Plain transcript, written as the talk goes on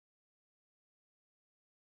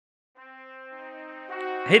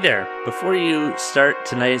Hey there! Before you start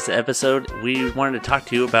tonight's episode, we wanted to talk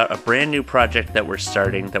to you about a brand new project that we're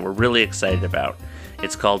starting that we're really excited about.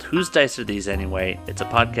 It's called Whose Dice Are These Anyway? It's a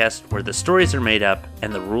podcast where the stories are made up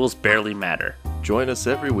and the rules barely matter. Join us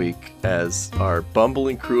every week as our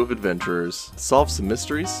bumbling crew of adventurers solve some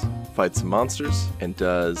mysteries, fight some monsters, and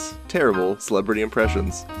does terrible celebrity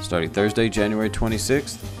impressions. Starting Thursday, January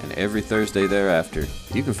 26th, and every Thursday thereafter.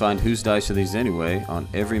 You can find Whose Dice Are These Anyway on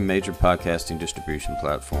every major podcasting distribution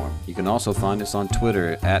platform. You can also find us on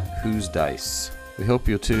Twitter at Whose Dice. We hope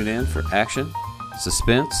you'll tune in for action,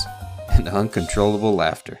 suspense, and uncontrollable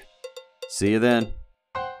laughter. See you then.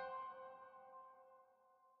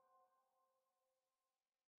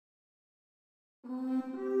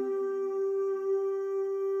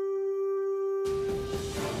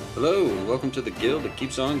 Hello, and welcome to the Guild That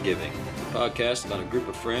Keeps On Giving, a podcast about a group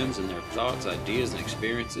of friends and their thoughts, ideas, and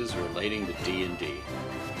experiences relating to D&D.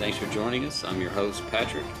 Thanks for joining us. I'm your host,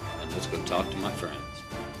 Patrick, and let's go talk to my friends.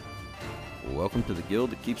 Welcome to the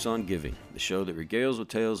Guild That Keeps On Giving, the show that regales with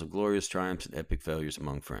tales of glorious triumphs and epic failures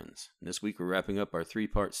among friends. And this week we're wrapping up our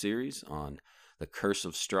three-part series on the Curse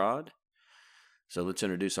of Strahd. So let's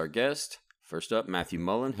introduce our guest. First up, Matthew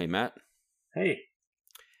Mullen. Hey, Matt. Hey.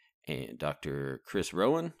 And Dr. Chris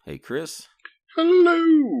Rowan. Hey, Chris.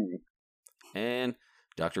 Hello. And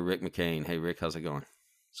Dr. Rick McCain. Hey, Rick, how's it going?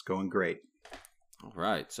 It's going great. All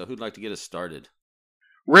right, so who'd like to get us started?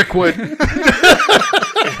 Rick would.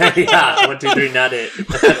 Yeah, 1, 2, 3, not it.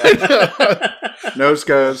 Nose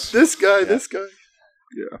guys. This guy.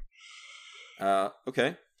 Yeah.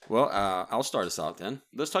 Okay. Well, I'll start us out then.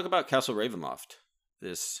 Let's talk about Castle Ravenloft.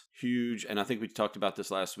 This huge, and I think we talked about this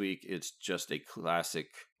last week, it's just a classic.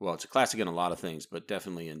 Well, it's a classic in a lot of things, but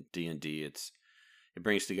definitely in D&D, it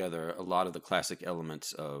brings together a lot of the classic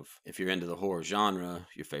elements of, if you're into the horror genre,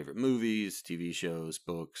 your favorite movies, TV shows,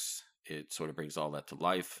 books. It sort of brings all that to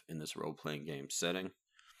life in this role-playing game setting.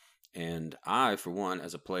 And I, for one,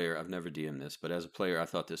 as a player, I've never DM'd this, but as a player, I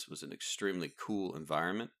thought this was an extremely cool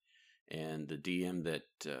environment. And the DM that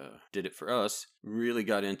did it for us really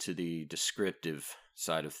got into the descriptive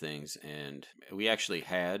side of things. And we actually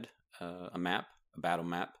had a battle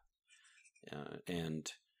map.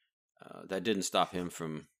 And that didn't stop him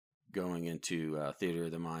from going into Theater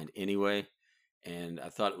of the Mind anyway. And I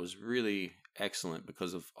thought it was really excellent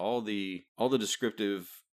because of all the descriptive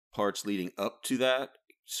parts leading up to that.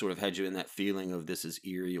 Sort of had you in that feeling of this is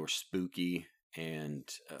eerie or spooky. And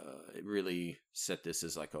it really set this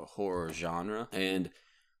as like a horror genre. And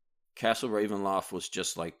Castle Ravenloft was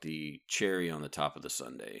just like the cherry on the top of the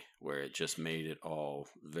sundae, where it just made it all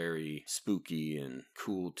very spooky and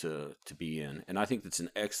cool to be in. And I think that's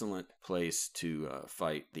an excellent place to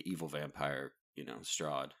fight the evil vampire,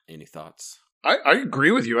 Strahd. Any thoughts? I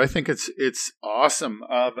agree with you. I think it's awesome.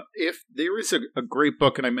 If there is a great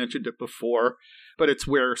book, and I mentioned it before, but it's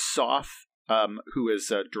where Soth, who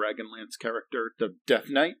is Dragonlance character, the Death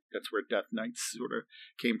Knight, that's where Death Knight sort of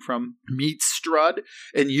came from, meets Strahd,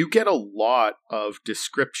 and you get a lot of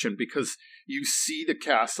description because you see the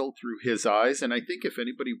castle through his eyes, and I think if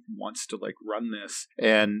anybody wants to run this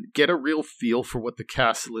and get a real feel for what the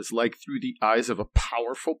castle is like through the eyes of a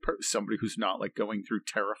powerful person, somebody who's not going through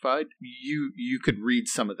terrified, you could read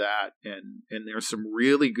some of that, and there's some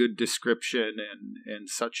really good description and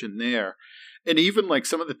such in there. And even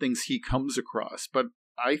some of the things he comes across. But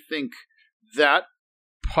I think that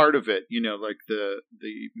part of it,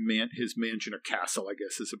 his mansion or castle, I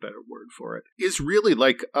guess is a better word for it, is really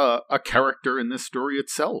like a character in this story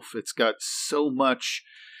itself. It's got so much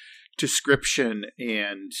description,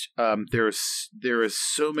 and there is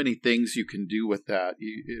so many things you can do with that.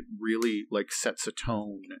 It really sets a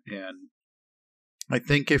tone. And I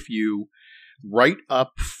think if you write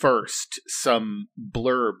up first some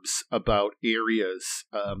blurbs about areas,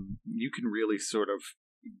 you can really sort of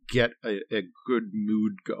get a good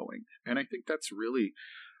mood going. And I think that's really,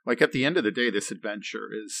 at the end of the day, this adventure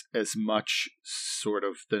is as much sort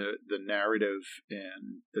of the narrative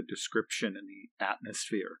and the description and the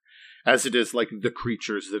atmosphere as it is the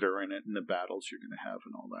creatures that are in it and the battles you're going to have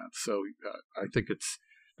and all that. So I think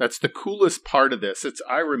that's the coolest part of this.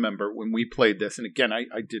 I remember when we played this, and again, I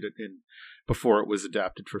did it before it was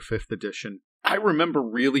adapted for 5th edition. I remember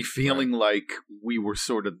really feeling like we were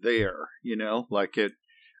sort of there,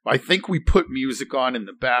 I think we put music on in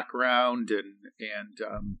the background, and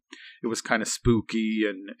it was kind of spooky,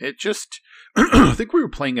 and it just, I think we were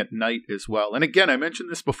playing at night as well. And again, I mentioned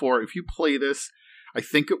this before, if you play this, I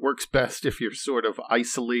think it works best if you're sort of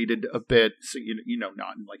isolated a bit, so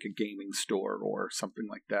not in a gaming store or something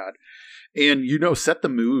like that, and set the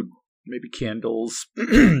mood, maybe candles,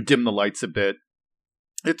 dim the lights a bit,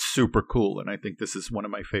 It's super cool, and I think this is one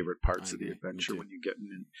of my favorite parts of the agree. adventure when you get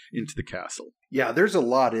into the castle. Yeah, there's a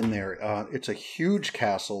lot in there. It's a huge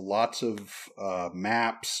castle, lots of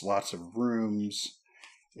maps, lots of rooms.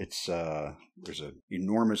 It's there's an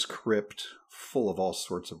enormous crypt full of all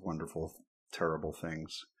sorts of wonderful, terrible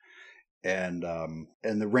things, and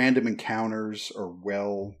the random encounters are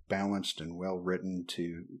well balanced and well written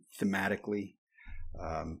thematically.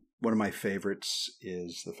 One of my favorites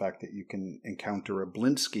is the fact that you can encounter a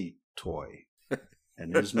Blinsky toy.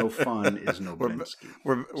 And there's no fun, is no Blinsky.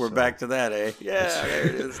 We're back to that, eh? Yeah, there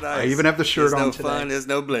it is. Nice. I even have the shirt on no today. Fun, is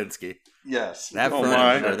no Blinsky. Yes. That Oh, front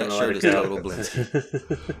my. shirt, that shirt is total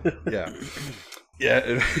Blinsky. Yeah.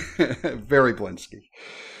 Yeah. Very Blinsky.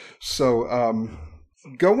 So,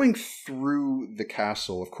 going through the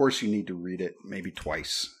castle, of course you need to read it maybe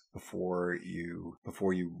twice before you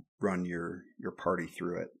run your party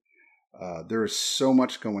through it. There is so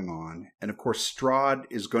much going on. And of course, Strahd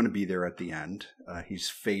is going to be there at the end. He's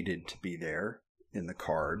fated to be there in the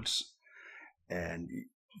cards. And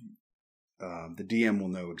the DM will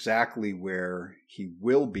know exactly where he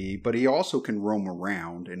will be, but he also can roam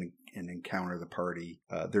around and encounter the party.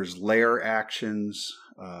 There's lair actions.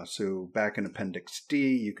 So back in Appendix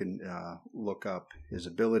D, you can look up his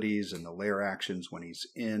abilities and the lair actions when he's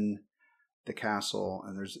in the castle.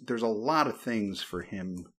 And there's a lot of things for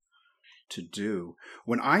him to do.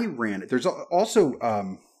 When I ran it, there's also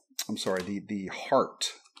the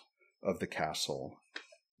heart of the castle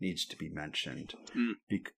needs to be mentioned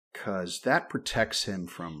because that protects him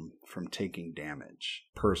from taking damage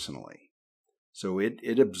personally. So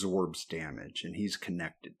it absorbs damage and he's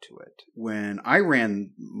connected to it. When I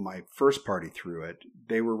ran my first party through it,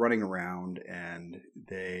 they were running around and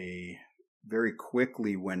they very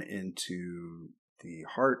quickly went into the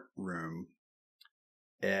heart room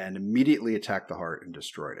and immediately attacked the heart and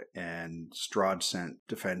destroyed it. And Strahd sent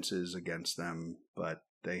defenses against them, but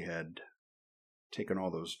they had taken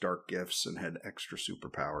all those dark gifts and had extra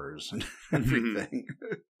superpowers and everything.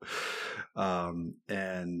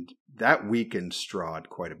 And that weakened Strahd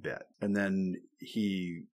quite a bit. And then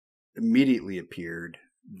he immediately appeared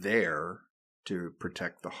there to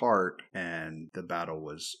protect the heart, and the battle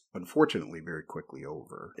was unfortunately very quickly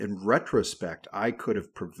over. In retrospect, I could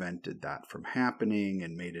have prevented that from happening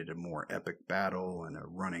and made it a more epic battle and a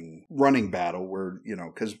running battle where,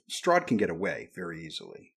 because Strahd can get away very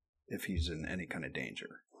easily if he's in any kind of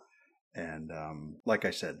danger. And like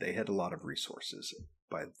I said, they had a lot of resources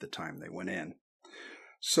by the time they went in.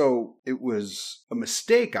 So it was a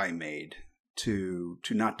mistake I made to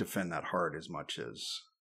not defend that heart as much as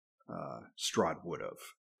Strahd would have.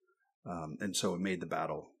 And so it made the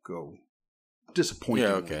battle go disappointing.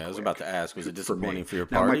 Yeah, okay. I was about to ask, was it disappointing for your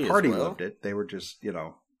now, party? my party as well? loved it. They were just,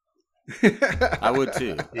 I would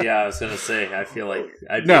too. Yeah, I was going to say, I feel like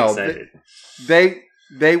I'd be excited.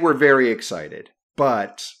 They were very excited.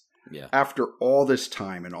 But yeah, after all this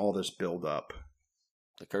time and all this build up,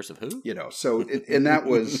 the Curse of who? So and that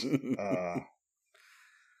was yeah,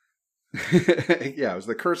 it was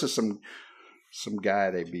the curse of some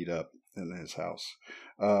guy they beat up in his house.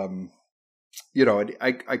 I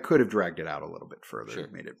could have dragged it out a little bit further, sure,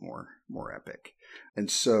 made it more epic.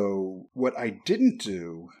 And so what I didn't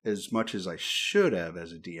do as much as I should have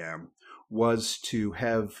as a DM was to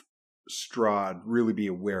have Strahd really be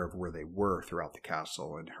aware of where they were throughout the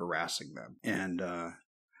castle and harassing them. And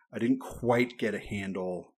I didn't quite get a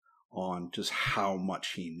handle on just how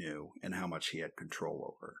much he knew and how much he had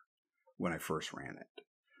control over when I first ran it.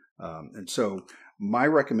 And so my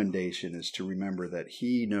recommendation is to remember that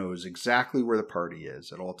he knows exactly where the party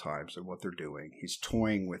is at all times and what they're doing. He's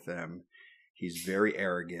toying with them. He's very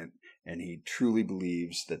arrogant, and he truly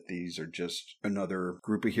believes that these are just another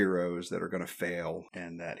group of heroes that are going to fail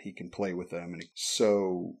and that he can play with them. And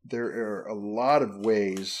so there are a lot of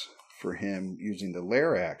ways for him using the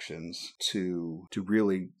lair actions to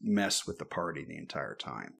really mess with the party the entire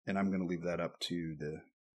time. And I'm going to leave that up to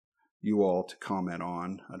you all to comment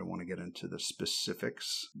on. I don't want to get into the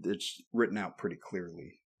specifics. It's written out pretty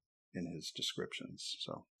clearly in his descriptions.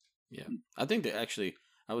 So yeah, I think that actually,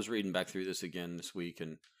 I was reading back through this again this week,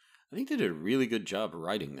 and I think they did a really good job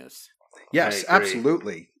writing this. Yes,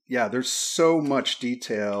 absolutely. Yeah, there's so much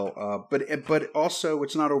detail, but also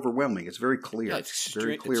it's not overwhelming. It's very clear. Yeah, it's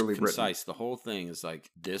very clearly it's concise. written. The whole thing is like,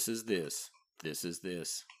 this is this, this is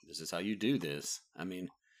this, this is how you do this. I mean,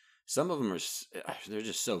 some of them they're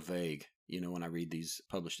just so vague, when I read these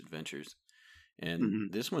published adventures.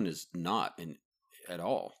 And this one is not at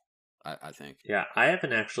all, I think. Yeah, I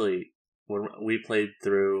haven't actually, when we played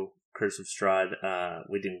through Curse of Strahd,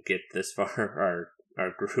 we didn't get this far.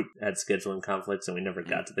 our group had scheduling conflicts and we never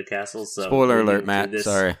got to the castle. So spoiler we alert, didn't do Matt. this.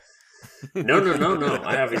 Sorry. No.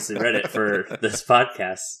 I obviously read it for this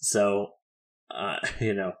podcast, so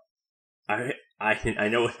you know, I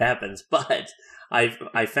know what happens. But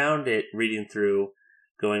I found it reading through,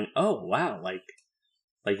 going, oh wow, like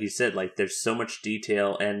you said, like there's so much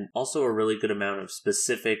detail and also a really good amount of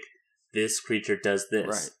specific. This creature does this.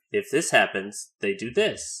 Right. If this happens, they do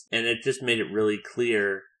this, and it just made it really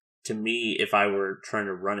clear to me if I were trying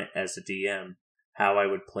to run it as a DM how I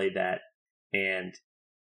would play that. And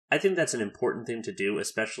I think that's an important thing to do,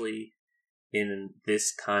 especially in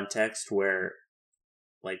this context where,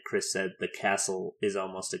 like Chris said, the castle is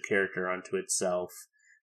almost a character unto itself.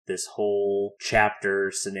 This whole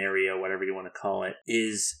chapter, scenario, whatever you want to call it,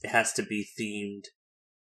 has to be themed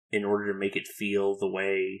in order to make it feel the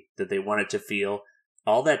way that they want it to feel.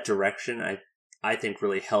 All that direction, I think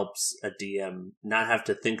really helps a DM not have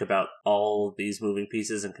to think about all of these moving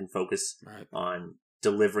pieces and can focus on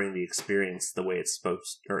delivering the experience the way it's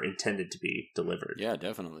supposed or intended to be delivered. Yeah,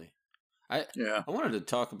 definitely. I wanted to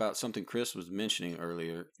talk about something Chris was mentioning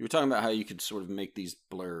earlier. You were talking about how you could sort of make these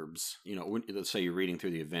blurbs. You know, let's say you're reading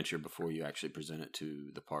through the adventure before you actually present it to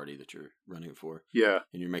the party that you're running for. Yeah.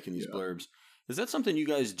 And you're making these blurbs. Is that something you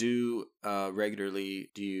guys do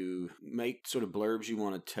regularly? Do you make sort of blurbs you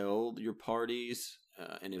want to tell your parties?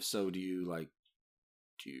 And if so, do you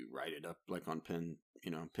write it up like on pen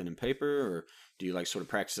and paper, or do you like sort of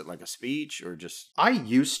practice it like a speech, or just? I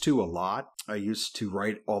used to a lot. I used to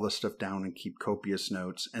write all this stuff down and keep copious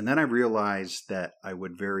notes. And then I realized that I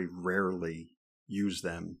would very rarely use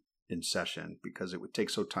them in session because it would take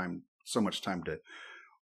so much time to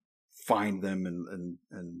find them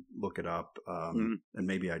and look it up. And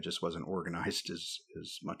maybe I just wasn't organized as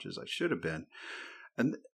much as I should have been.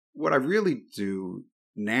 And what I really do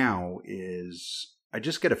now is I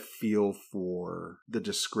just get a feel for the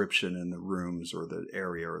description in the rooms or the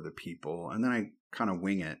area or the people, and then I kind of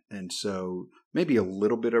wing it. And so maybe a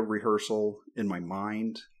little bit of rehearsal in my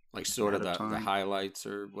mind. Like sort of the highlights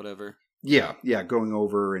or whatever? Yeah, going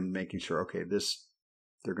over and making sure, okay,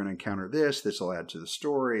 they're going to encounter this will add to the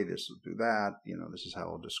story, this will do that, this is how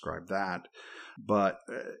I'll describe that. But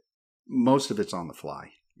most of it's on the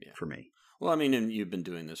fly for me. Well, I mean, and you've been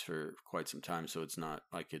doing this for quite some time, so it's not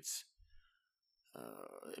like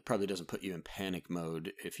it probably doesn't put you in panic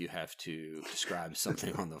mode if you have to describe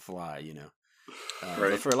something on the fly,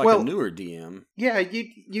 Right. But for a newer DM. Yeah,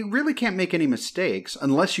 you really can't make any mistakes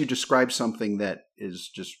unless you describe something that is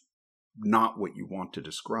just not what you want to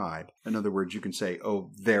describe. In other words, you can say,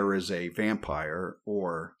 oh, there is a vampire,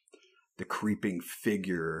 or the creeping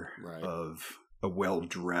figure of a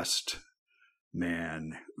well-dressed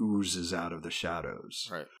man oozes out of the shadows.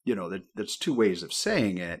 Right. That's two ways of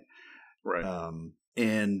saying it. Right.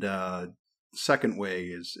 And second way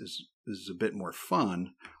is a bit more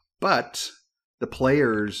fun, but the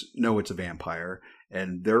players know it's a vampire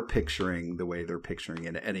and they're picturing the way they're picturing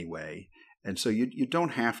it anyway. And so you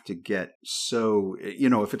don't have to get so,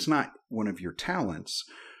 if it's not one of your talents,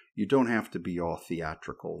 you don't have to be all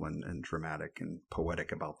theatrical and dramatic and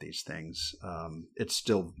poetic about these things. It's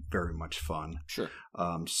still very much fun. Sure.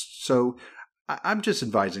 So I'm just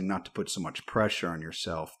advising not to put so much pressure on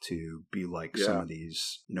yourself to be like some of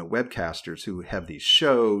these, webcasters who have these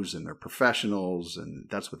shows and they're professionals and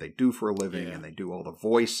that's what they do for a living and they do all the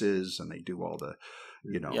voices and they do all the,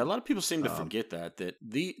 Yeah, a lot of people seem to forget that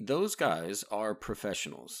those guys are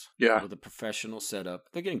professionals. Yeah. With a professional setup.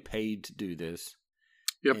 They're getting paid to do this.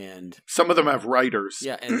 Yep. And some of them have writers.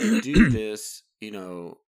 Yeah, and they do this,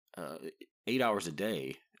 8 hours a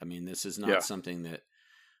day. I mean, this is not something that,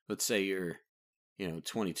 let's say you're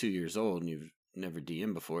 22 years old and you've never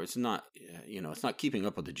DM'd before. It's not, it's not keeping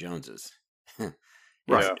up with the Joneses.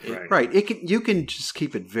 Right. You can just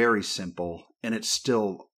keep it very simple and it's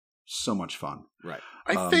still so much fun. Right.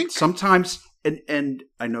 I think sometimes, and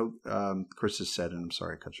I know Chris has said, and I'm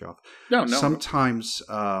sorry I cut you off. No. Sometimes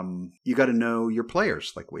you got to know your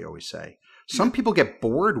players, like we always say. Some people get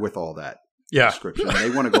bored with all that description. They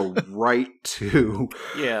want to go right to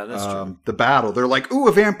that's true. The battle. They're like, ooh,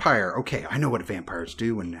 a vampire. Okay, I know what vampires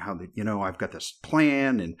do and how they, I've got this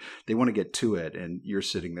plan, and they want to get to it. And you're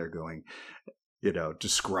sitting there going,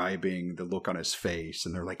 describing the look on his face,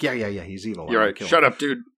 and they're like, yeah, he's evil. You're right. Shut up,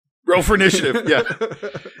 dude. Roll for initiative.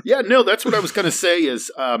 Yeah. No, that's what I was going to say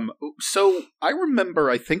is, so I remember,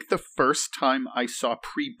 I think the first time I saw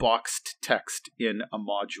pre-boxed text in a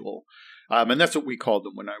module, and that's what we called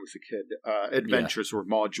them when I was a kid. Adventures were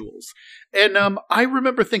modules. And I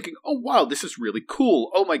remember thinking, oh, wow, this is really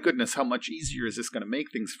cool. Oh, my goodness, how much easier is this going to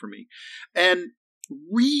make things for me? And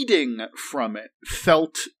reading from it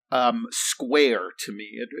felt square to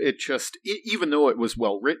me. It just, even though it was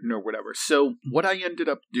well written or whatever. So what I ended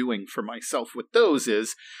up doing for myself with those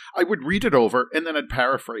is I would read it over and then I'd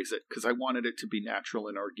paraphrase it because I wanted it to be natural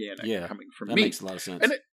and organic coming from me. That makes a lot of sense.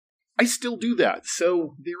 And I still do that.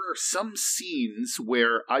 So there are some scenes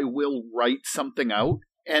where I will write something out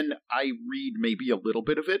and I read maybe a little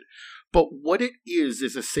bit of it. But what it is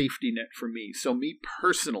a safety net for me. So me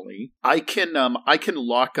personally, I can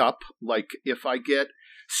lock up, like if I get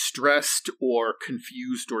stressed or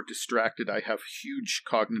confused or distracted, I have huge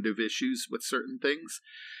cognitive issues with certain things.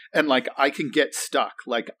 And like I can get stuck.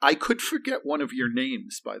 Like I could forget one of your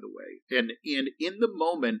names, by the way. And in the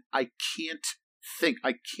moment, I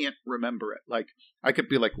can't remember it. Like I could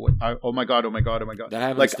be like, what? Oh my God. That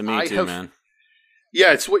happens like, to me too, man.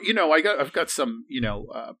 Yeah, it's what, I've got some,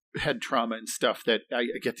 head trauma and stuff that I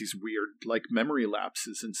get these weird, like, memory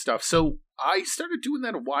lapses and stuff. So I started doing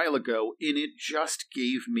that a while ago, and it just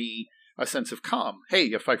gave me a sense of calm. Hey,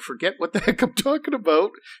 if I forget what the heck I'm talking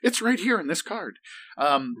about, it's right here in this card.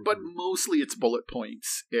 But mostly it's bullet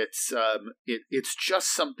points. It's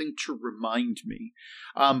just something to remind me.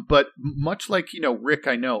 But much like, Rick,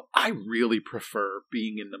 I know, I really prefer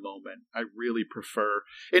being in the moment. I really prefer,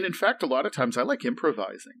 and in fact, a lot of times I like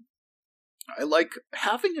improvising. I like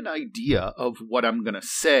having an idea of what I'm going to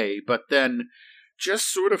say, but then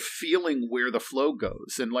just sort of feeling where the flow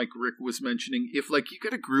goes. And like Rick was mentioning, if like you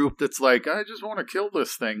get a group that's like, I just want to kill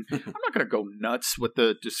this thing, I'm not going to go nuts with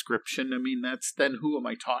the description. I mean, that's then who am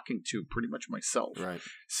I talking to? Pretty much myself. Right.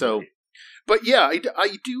 So, but yeah,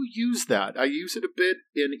 I do use that. I use it a bit,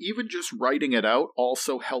 and even just writing it out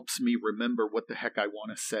also helps me remember what the heck I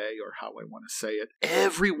want to say or how I want to say it.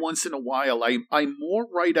 Every once in a while, I more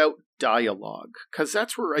write out dialogue because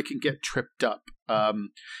that's where I can get tripped up.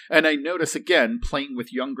 And I notice, again, playing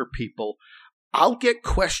with younger people, I'll get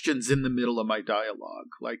questions in the middle of my dialogue.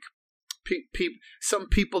 Like, some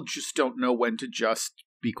people just don't know when to just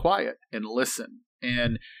be quiet and listen.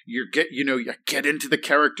 And you get into the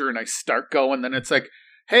character and I start going, then it's like,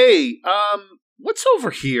 hey, what's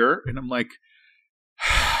over here? And I'm like,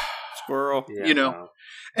 squirrel,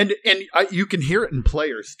 and you can hear it in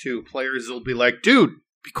players too. Players will be like, dude,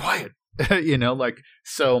 be quiet,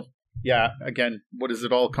 so. Yeah, again, what does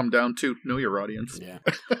it all come down to? Know your audience. Yeah.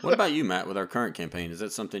 What about you, Matt, with our current campaign? Is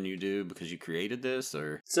that something you do because you created this,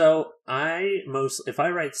 or? So if I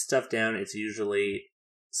write stuff down, it's usually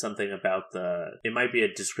something about it might be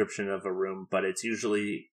a description of a room, but it's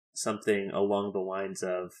usually something along the lines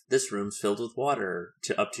of, this room's filled with water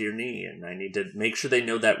up to your knee, and I need to make sure they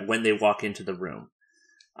know that when they walk into the room.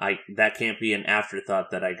 That can't be an afterthought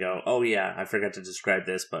that I go, oh yeah, I forgot to describe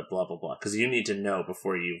this, but blah, blah, blah. Because you need to know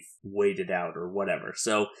before you've waited out or whatever.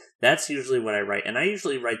 So that's usually what I write. And I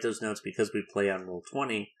usually write those notes because we play on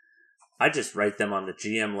Roll20. I just write them on the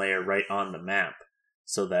GM layer right on the map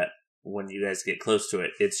so that when you guys get close to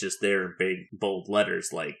it, it's just there in big, bold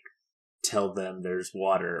letters like, tell them there's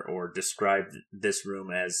water, or describe this room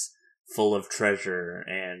as full of treasure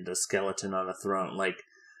and a skeleton on a throne. Like,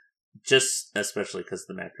 just especially because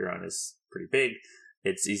the map you're on is pretty big,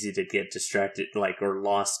 it's easy to get distracted, like, or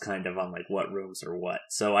lost kind of on like what rooms are what.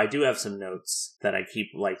 So I do have some notes that I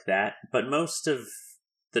keep like that, but most of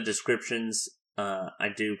the descriptions I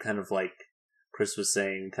do kind of like Chris was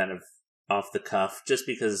saying, kind of off the cuff, just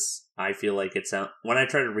because I feel like when I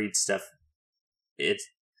try to read stuff, it's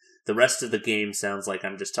the rest of the game sounds like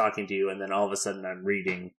I'm just talking to you, and then all of a sudden I'm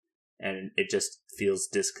reading. And it just feels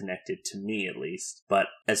disconnected to me, at least. But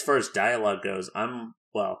as far as dialogue goes,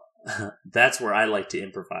 that's where I like to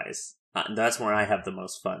improvise. That's where I have the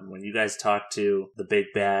most fun. When you guys talk to the big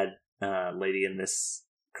bad lady in this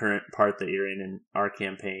current part that you're in our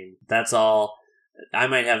campaign, that's all. I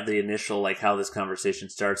might have the initial, like, how this conversation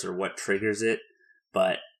starts or what triggers it.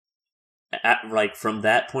 But from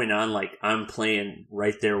that point on, like, I'm playing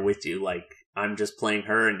right there with you. Like, I'm just playing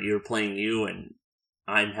her and you're playing you, and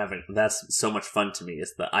that's so much fun to me,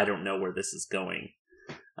 is the I don't know where this is going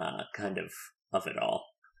kind of it all.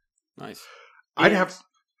 Nice.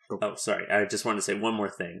 Sorry. I just wanted to say one more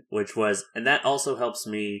thing, which was, and that also helps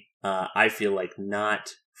me, I feel like, not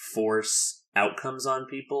force outcomes on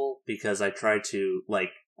people, because I try to,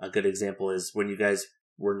 like, a good example is when you guys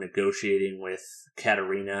were negotiating with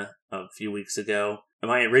Katarina a few weeks ago, and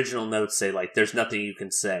my original notes say, like, there's nothing you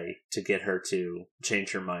can say to get her to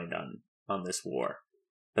change her mind on this war.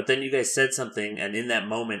 But then you guys said something, and in that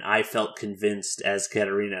moment, I felt convinced as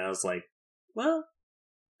Katarina. I was like, well,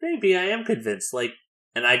 maybe I am convinced. Like,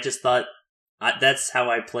 and I just thought, that's how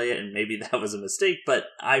I play it, and maybe that was a mistake, but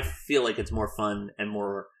I feel like it's more fun and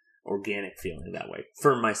more organic feeling that way,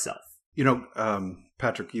 for myself.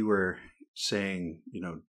 Patrick, you were saying,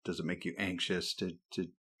 Does it make you anxious to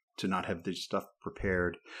not have this stuff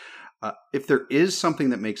prepared? If there is something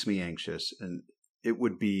that makes me anxious, and it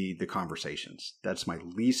would be the conversations. That's my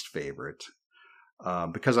least favorite.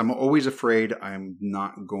 Because I'm always afraid I'm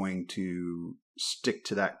not going to stick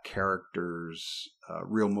to that character's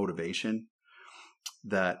real motivation,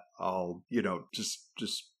 that I'll,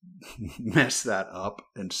 just mess that up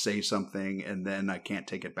and say something, and then I can't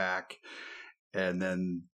take it back. And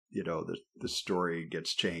then, the story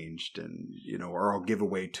gets changed, and, or I'll give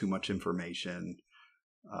away too much information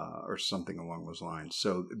or something along those lines.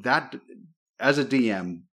 So that, as a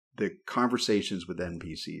DM, the conversations with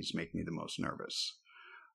NPCs make me the most nervous.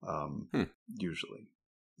 Usually.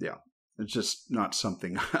 Yeah. It's just not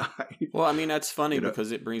something Well, I mean, that's funny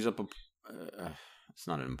because it brings up it's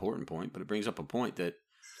not an important point, but it brings up a point that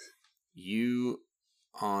you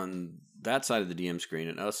on that side of the DM screen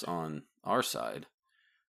and us on our side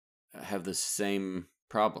have the same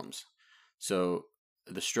problems. So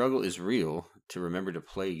the struggle is real to remember to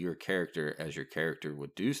play your character as your character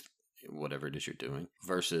would do whatever it is you're doing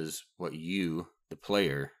versus what you, the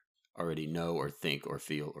player, already know or think or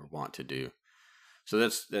feel or want to do. So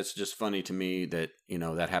that's just funny to me that,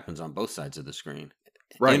 that happens on both sides of the screen.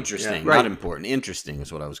 Right. Interesting, not important. Interesting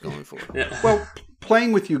is what I was going for. Yeah. Well,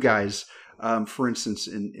 playing with you guys, for instance,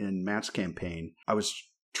 in Matt's campaign, I was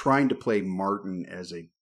trying to play Martin as a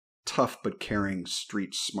tough but caring,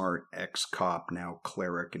 street smart ex-cop, now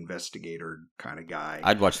cleric investigator kind of guy.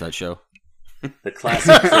 I'd watch that show. The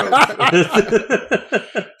classic trope.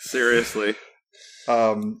 Seriously.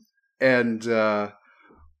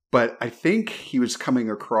 But I think he was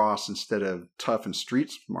coming across, instead of tough and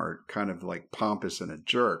street smart, kind of like pompous and a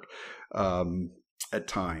jerk at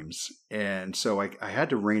times. And so I had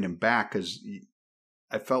to rein him back because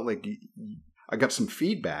I felt like I got some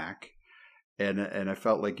feedback, and I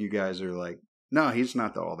felt like you guys are like, no, he's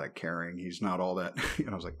not all that caring. He's not all that. And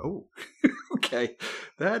I was like, oh, okay,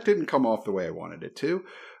 that didn't come off the way I wanted it to.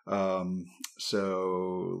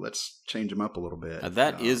 So let's change him up a little bit.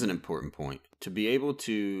 That is an important point. To be able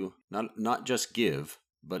to not just give,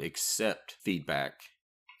 but accept feedback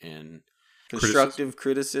and constructive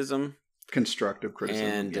criticism. Constructive criticism.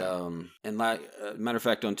 And and like matter of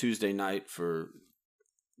fact, on Tuesday night, for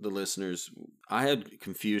the listeners, I had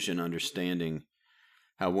confusion understanding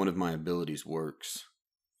how one of my abilities works.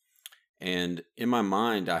 And in my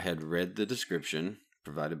mind, I had read the description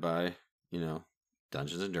provided by,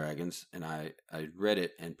 Dungeons and Dragons, and I read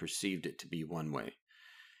it and perceived it to be one way.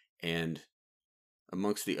 And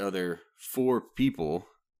amongst the other 4 people,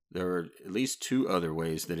 there were at least 2 other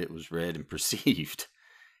ways that it was read and perceived.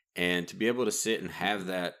 And to be able to sit and have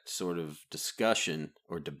that sort of discussion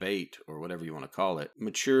or debate or whatever you want to call it,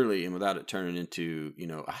 maturely and without it turning into,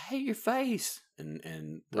 I hate your face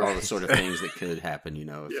and all the sort of things that could happen,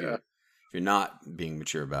 if you're not being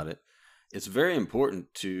mature about it. It's very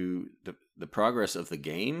important to the progress of the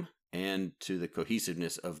game and to the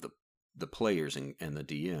cohesiveness of the players and the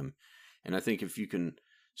DM. And I think if you can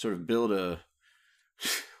sort of build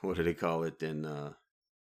what do they call it in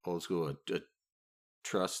old school, a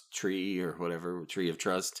trust tree or whatever, tree of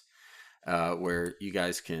trust, where you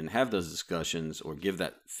guys can have those discussions or give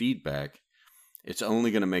that feedback, it's only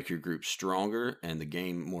going to make your group stronger and the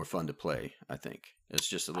game more fun to play, I think. It's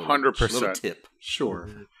just a little, 100%. Little tip. Sure.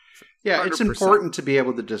 Yeah, 100%. It's important to be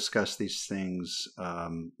able to discuss these things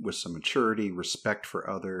with some maturity, respect for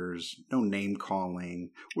others, no name calling.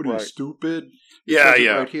 What are you, stupid? Yeah.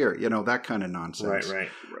 Right here, that kind of nonsense. Right.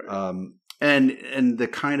 And the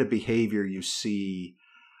kind of behavior you see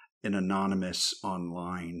in anonymous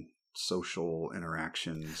online social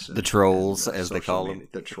interactions. The trolls, as they call them.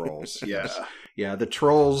 The trolls, yes. Yeah, the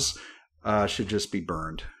trolls should just be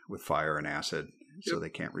burned with fire and acid so they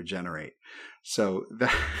can't regenerate. So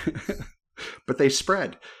that, but they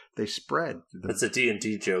spread. That's a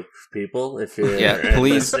D&D joke, people. If you're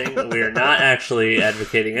please. listening, we are not actually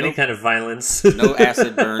advocating any kind of violence. No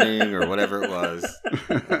acid burning or whatever it was.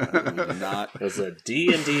 We do not. It was a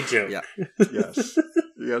D&D joke. Yeah.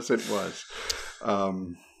 Yes, it was.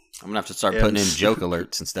 I'm gonna have to start putting in joke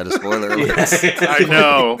alerts instead of spoiler alerts. I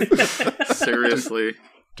know. Seriously.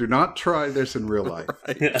 Do not try this in real life.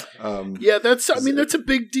 Right. That's a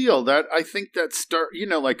big deal. That I think that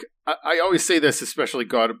I always say this, especially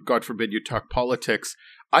God forbid you talk politics.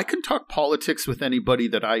 I can talk politics with anybody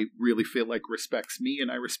that I really feel like respects me and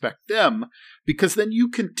I respect them, because then you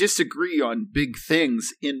can disagree on big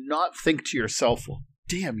things and not think to yourself, well,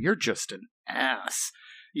 damn, you're just an ass.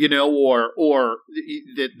 or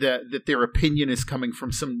that their opinion is coming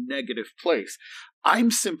from some negative place.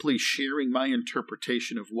 I'm simply sharing my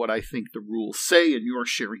interpretation of what I think the rules say, and you're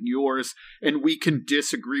sharing yours, and we can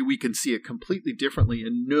disagree, we can see it completely differently,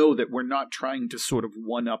 and know that we're not trying to sort of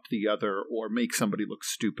one-up the other or make somebody look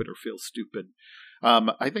stupid or feel stupid.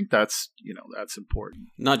 I think that's important.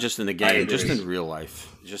 Not just in the game, just in real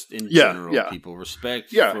life, just in general. People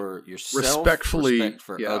respect for yourself, respect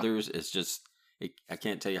for others. It's just I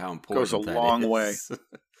can't tell you how important goes a long way.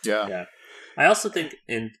 Yeah. I also think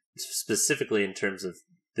specifically in terms of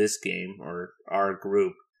this game or our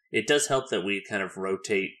group, it does help that we kind of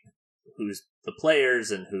rotate who's the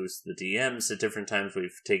players and who's the DMs at different times.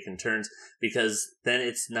 We've taken turns, because then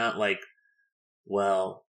it's not like,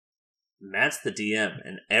 well, Matt's the DM,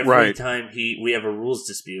 and every time we have a rules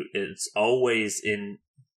dispute, it's always in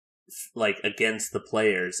against the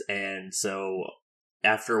players, and so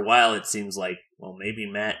after a while it seems like, well, maybe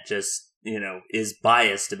Matt just is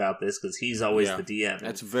biased about this because he's always the DM.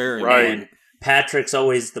 That's very right. And Patrick's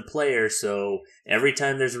always the player, so every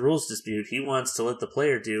time there's a rules dispute, he wants to let the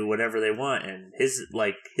player do whatever they want, and his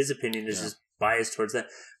opinion is just biased towards that.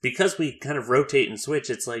 Because we kind of rotate and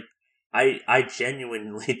switch, it's like I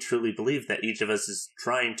genuinely, truly believe that each of us is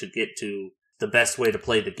trying to get to the best way to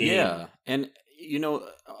play the game. Yeah, and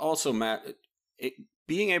also, Matt,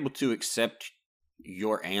 being able to accept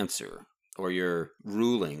your answer or your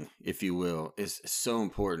ruling, if you will, is so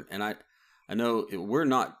important. And I know we're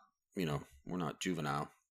not juvenile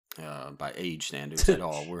by age standards at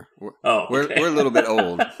all. We're a little bit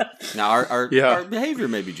old now. Our behavior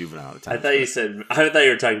may be juvenile at times. I thought you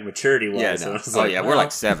were talking maturity wise. Yeah, no. We're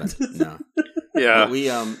like 7. No, yeah.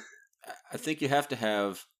 But I think you have to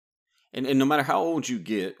have, and no matter how old you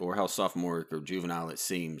get or how sophomoric or juvenile it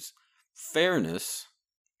seems, fairness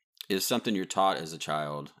is something you're taught as a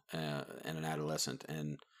child and an adolescent.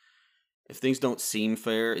 And if things don't seem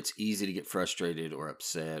fair, it's easy to get frustrated or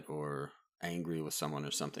upset or angry with someone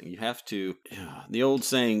or something. You have to, the old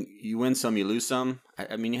saying, you win some, you lose some.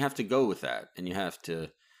 I mean, you have to go with that. And you have to,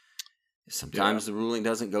 sometimes the ruling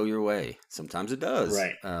doesn't go your way. Sometimes it does.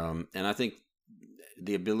 Right. And I think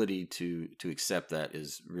the ability to accept that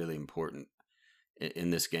is really important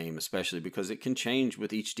in this game, especially because it can change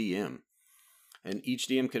with each DM. And each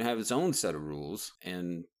DM can have its own set of rules,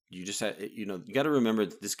 and you just have, you got to remember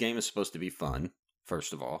that this game is supposed to be fun,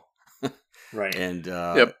 first of all. Right. And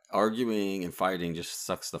arguing and fighting just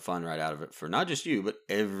sucks the fun right out of it for not just you, but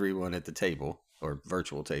everyone at the table, or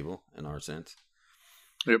virtual table in our sense.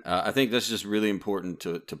 Yep. I think that's just really important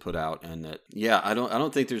to put out, and that I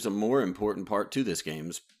don't think there's a more important part to this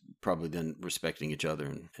game probably than respecting each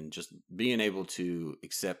other and just being able to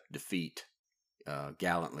accept defeat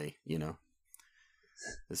gallantly.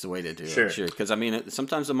 It's the way to do it. Sure. Because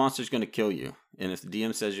sometimes the monster's going to kill you, and if the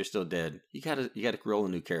DM says you're still dead, you gotta roll a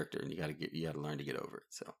new character, and you gotta learn to get over it.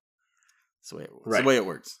 So that's the way it works. Right. It's the way it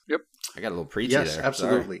works. Yep. I got a little preachy there. Yes,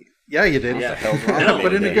 absolutely. Sorry. Yeah, you did. Yeah. What the hell's wrong?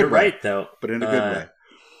 But in a good You're way. right, though. But in a good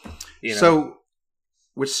way. So So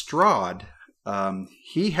with Strahd,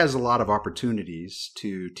 he has a lot of opportunities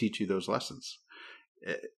to teach you those lessons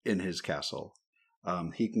in his castle.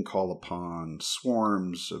 He can call upon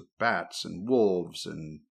swarms of bats and wolves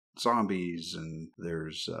and zombies, and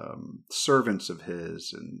there's servants of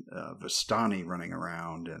his and Vistani running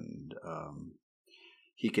around, and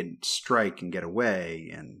he can strike and get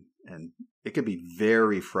away, and it can be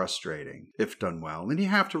very frustrating if done well. And you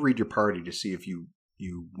have to read your party to see if you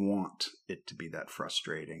want it to be that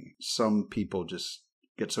frustrating. Some people just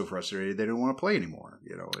get so frustrated they don't want to play anymore.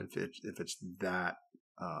 If it's that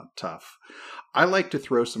tough. I like to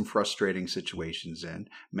throw some frustrating situations in.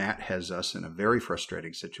 Matt has us in a very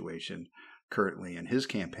frustrating situation currently in his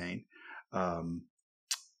campaign,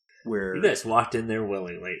 where you guys walked in there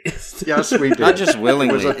willingly. Yes, we did. Not just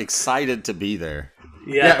willingly, excited to be there.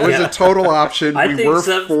 Yeah, it was a total option. We were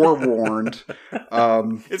forewarned.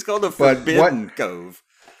 It's called the Forbidden Cove.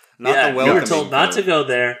 Not the welcoming. We were told not to go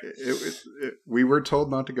there. We were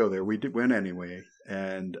told not to go there. We went anyway,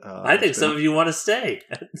 and I think some of you want to stay.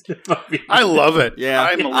 I love it. Yeah,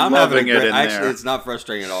 I'm loving it in actually, there. it's not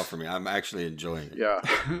frustrating at all for me. I'm actually enjoying it. Yeah.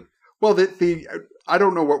 Well, I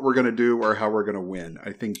don't know what we're going to do or how we're going to win.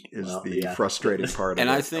 I think is the frustrating part, and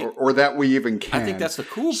of I it, think, or that we even can. I think that's the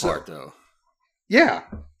cool part, though. Yeah.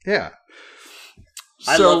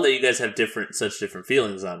 I love that you guys have such different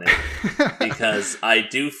feelings on it, because I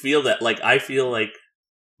do feel that, I feel like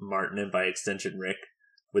Martin, and by extension Rick,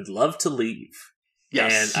 would love to leave.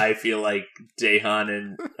 Yes. And I feel like Dahan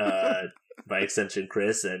and by extension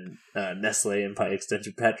Chris, and Nestle, and by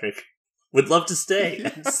extension Patrick, would love to stay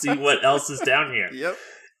and see what else is down here. Yep.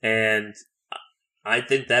 And I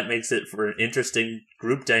think that makes it for an interesting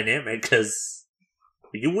group dynamic because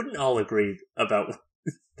you wouldn't all agree about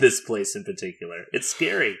this place in particular. It's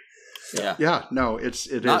scary. Yeah. Yeah, no, it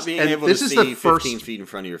Not is. being And able this to is see the first 15 feet in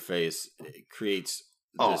front of your face, it creates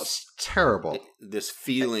it's terrible. this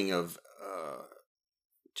feeling of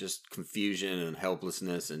just confusion and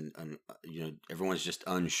helplessness, and everyone's just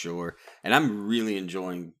unsure. And I'm really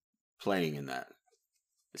enjoying playing in that.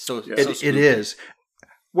 It's so It is.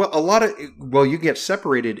 Well, you get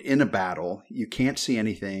separated in a battle. You can't see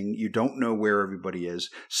anything. You don't know where everybody is.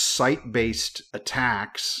 Sight-based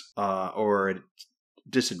attacks or a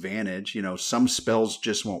disadvantage. Some spells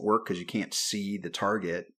just won't work because you can't see the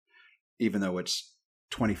target, even though it's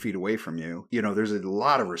 20 feet away from you. There's a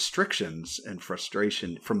lot of restrictions and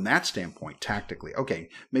frustration from that standpoint tactically. Okay,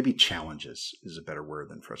 maybe challenges is a better word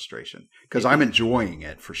than frustration because I'm enjoying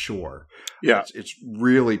it for sure. Yeah. It's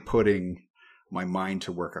really putting my mind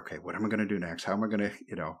to work. Okay, what am I going to do next? How am I going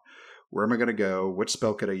to, where am I going to go? What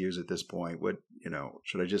spell could I use at this point?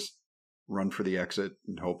 Should I just run for the exit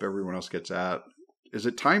and hope everyone else gets out? Is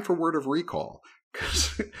it time for word of recall?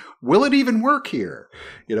 Because will it even work here?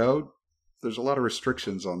 There's a lot of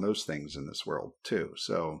restrictions on those things in this world too.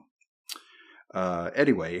 So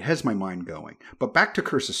anyway, it has my mind going. But back to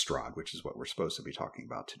Curse of Strahd, which is what we're supposed to be talking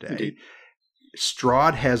about today. Indeed.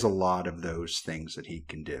 Strahd has a lot of those things that he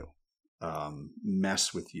can do.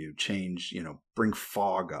 Mess with you, change, bring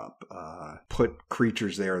fog up, put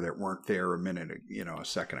creatures there that weren't there a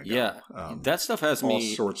second ago. Yeah, that stuff has all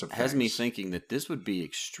me sorts of has me things. thinking that this would be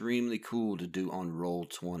extremely cool to do on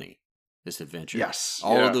Roll20. This adventure, Yes,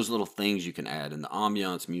 all of those little things you can add, and the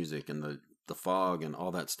ambiance music, and the fog, and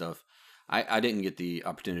all that stuff. I didn't get the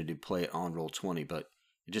opportunity to play it on Roll20, but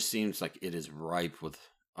it just seems like it is ripe with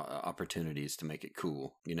opportunities to make it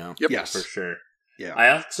cool. Yep. Yes, For sure. yeah. I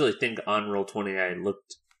actually think on Roll20, I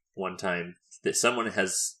looked one time that someone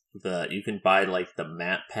has you can buy like the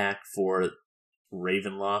map pack for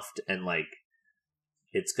Ravenloft, and like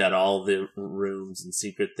it's got all the rooms and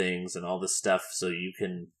secret things and all the stuff, so you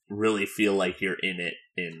can really feel like you're in it,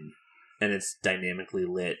 and it's dynamically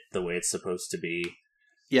lit the way it's supposed to be.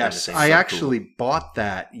 Yes, I actually bought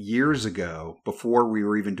that years ago before we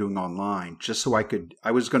were even doing online, just so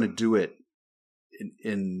I was going to do it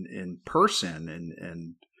in person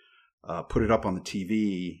and put it up on the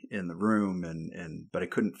TV in the room, but I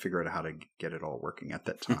couldn't figure out how to get it all working at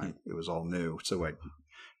that time. It was all new, so I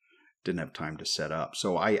didn't have time to set up.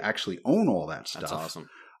 So I actually own all that stuff. That's awesome.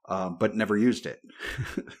 But never used it.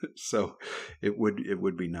 So it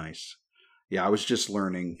would be nice. Yeah, I was just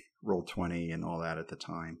learning Roll20 and all that at the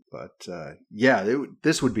time. But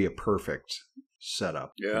this would be a perfect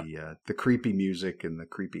setup. Yeah. The creepy music and the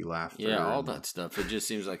creepy laughter. Yeah, all that stuff. It just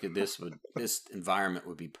seems like this environment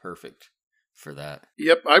would be perfect for that.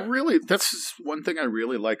 Yep, that's one thing I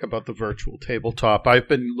really like about the virtual tabletop. I've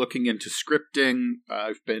been looking into scripting.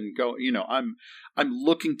 I've been I'm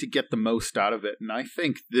looking to get the most out of it, and I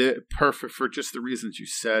think the perfect for just the reasons you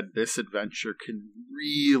said. This adventure can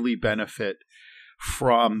really benefit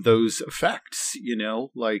from those effects.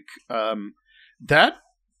 That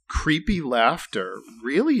creepy laughter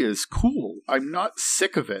really is cool. I'm not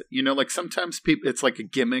sick of it. Like sometimes people, it's like a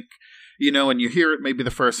gimmick. And you hear it maybe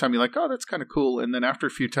the first time, you're like, oh, that's kind of cool. And then after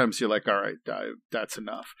a few times, you're like, all right, that's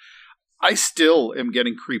enough. I still am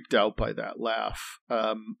getting creeped out by that laugh.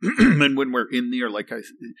 And when we're in there, like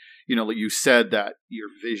like you said, that your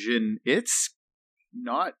vision, it's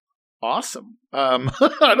not awesome.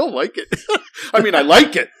 I don't like it. I mean, I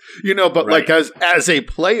like it, but Right. like as a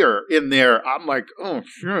player in there, I'm like, oh,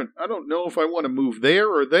 shit, I don't know if I want to move there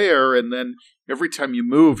or there. And then every time you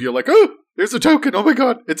move, you're like, oh, there's a token. Oh my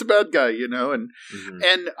God, it's a bad guy, and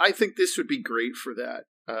and I think this would be great for that,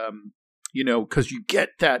 because you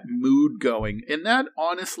get that mood going, and that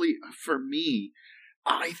honestly, for me,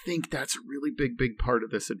 I think that's a really big part of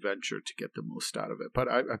this adventure to get the most out of it. But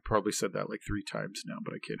I've probably said that like 3 times now,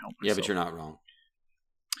 but I can't help myself. Yeah, but you're not wrong.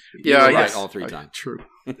 Yeah, You're I right guess all 3 times. True.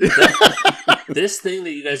 This thing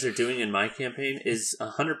that you guys are doing in my campaign is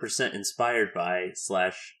 100% inspired by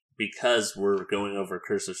 / because we're going over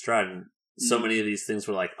Curse of Strahd, and so many of these things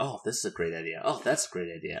were like, oh, this is a great idea. Oh, that's a great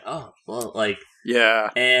idea. Oh, well, like, Yeah.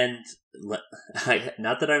 and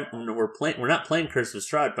not that we're not playing Curse of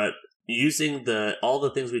Strahd, but using all the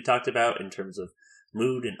things we talked about in terms of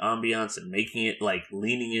mood and ambiance and making it like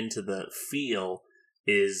leaning into the feel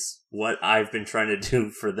is what I've been trying to do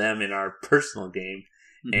for them in our personal game,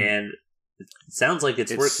 and it sounds like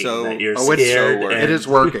it's working. That you're scared. It is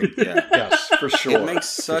working. Yeah. Yes, for sure. It makes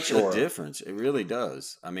such For sure. a difference. It really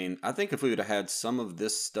does. I mean, I think if we would have had some of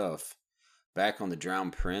this stuff back on the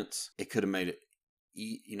Drowned Prince, it could have made it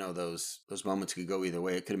those moments could go either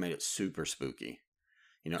way. It could have made it super spooky.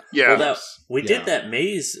 Yeah. Well, we did that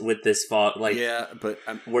maze with this fog, but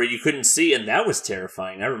where you couldn't see, and that was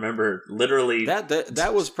terrifying. I remember literally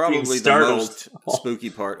that was probably the most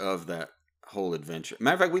spooky part of that whole adventure.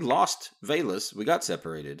 Matter of fact, we lost Valus. We got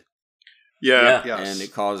separated. Yeah. Yes. And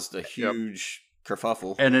it caused a huge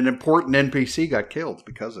kerfuffle. And an important NPC got killed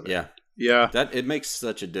because of it. Yeah. Yeah. It makes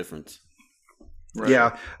such a difference. Right.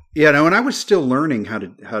 Yeah. Yeah. No, and I was still learning how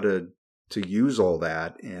to use all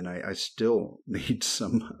that, and I still need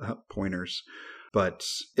some pointers. But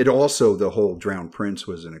it also, the whole Drowned Prince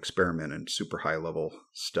was an experiment in super high level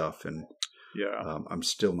stuff, and I'm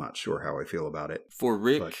still not sure how I feel about it. For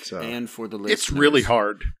Rick and for the listeners, it's really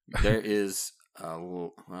hard. There is,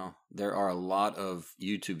 there are a lot of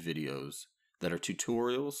YouTube videos that are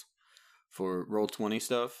tutorials for Roll20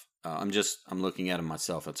 stuff. I'm looking at them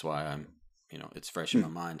myself. That's why I'm, it's fresh in my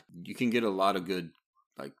mind. You can get a lot of good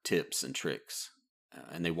tips and tricks,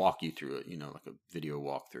 and they walk you through it, like a video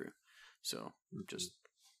walkthrough. So just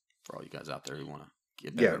for all you guys out there who want to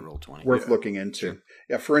get better at Roll20. Worth looking into. Sure.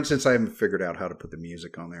 Yeah, for instance, I haven't figured out how to put the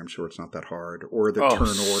music on there. I'm sure it's not that hard. Or the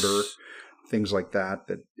turn order, things like that.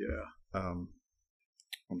 I'm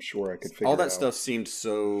sure I could figure all that out. Stuff seemed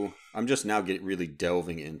so... I'm just now really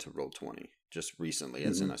delving into Roll20 just recently,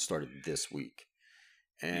 as in I started this week.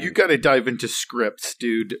 And you got to dive into scripts,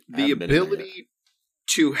 dude. The ability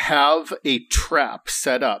to have a trap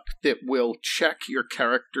set up that will check your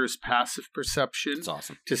character's passive perception. That's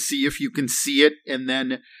awesome. To see if you can see it, and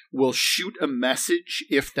then will shoot a message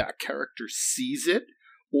if that character sees it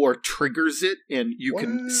or triggers it, and you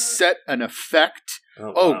can set an effect.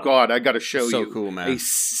 Oh God, I got to show you. So cool, man. A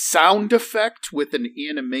sound effect with an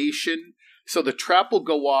animation. So the trap will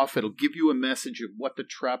go off. It'll give you a message of what the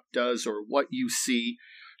trap does or what you see.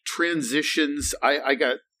 Transitions. I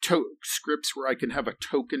got scripts where I can have a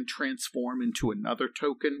token transform into another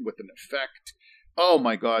token with an effect. Oh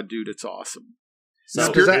my God, dude, it's awesome.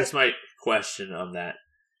 So here's my question on that.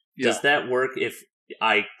 Does that work if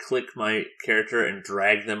I click my character and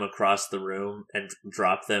drag them across the room and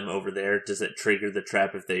drop them over there? Does it trigger the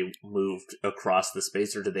trap if they moved across the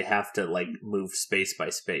space, or do they have to move space by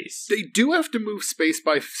space? They do have to move space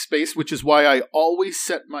by space, which is why I always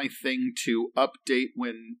set my thing to update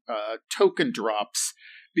when token drops,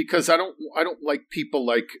 because I don't like people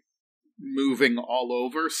moving all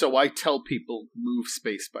over. So I tell people move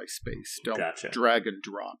space by space. Don't drag and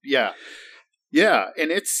drop. Yeah. Yeah. And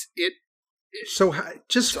So,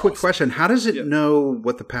 just a quick question. How does it know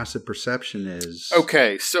what the passive perception is?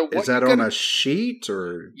 Okay, so... Is that on a sheet,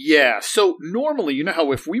 or...? Yeah, so normally, you know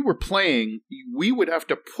how if we were playing, we would have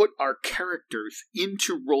to put our characters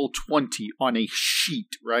into Roll20 on a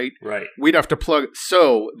sheet, right? Right. We'd have to plug...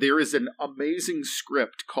 So, there is an amazing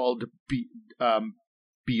script called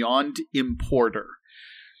Beyond Importer.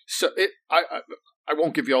 So, I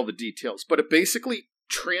won't give you all the details, but it basically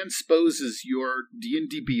transposes your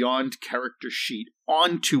D&D Beyond character sheet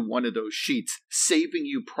onto one of those sheets, saving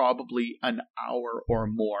you probably an hour or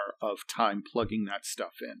more of time plugging that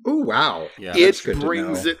stuff in. Oh, wow. Yeah, it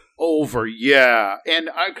brings it over. Yeah. And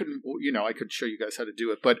I could show you guys how to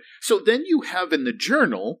do it. But so then you have in the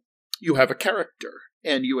journal, you have a character,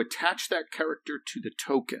 and you attach that character to the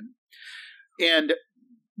token. And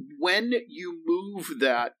when you move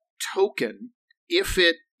that token, if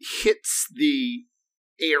it hits the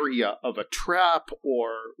area of a trap,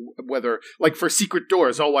 or whether, for secret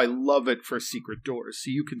doors, I love it for secret doors.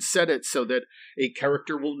 So you can set it so that a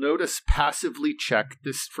character will notice, passively check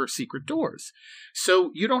this for secret doors.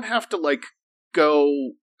 So you don't have to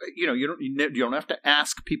go, you don't have to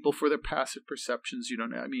ask people for their passive perceptions. You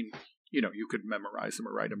could memorize them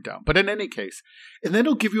or write them down. But in any case, and then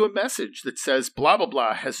it'll give you a message that says, blah, blah,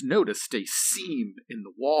 blah has noticed a seam in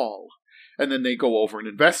the wall. And then they go over and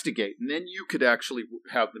investigate. And then you could actually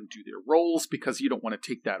have them do their rolls, because you don't want to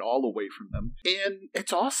take that all away from them. And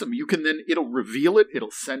it's awesome. You can it'll reveal it. It'll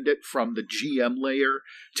send it from the GM layer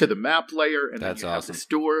to the map layer. And that's then you awesome. Have this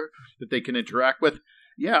door that they can interact with.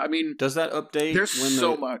 Yeah, I mean... Does that update there's when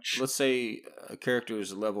so much. Let's say a character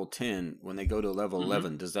is level 10. When they go to level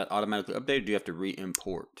 11, does that automatically update, or do you have to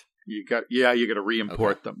re-import? You got to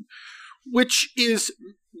re-import them. Which is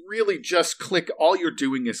really just all you're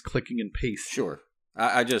doing is clicking and pasting. Sure.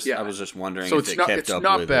 I was just wondering so if it kept up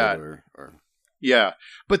not with bad. it or... Yeah.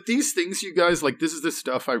 But these things, you guys, this is the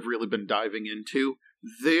stuff I've really been diving into.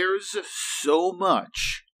 There's so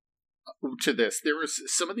much to this.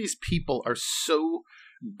 Some of these people are so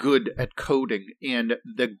good at coding, and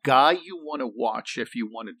the guy you want to watch if you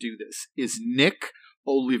want to do this is Nick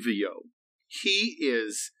Olivio. He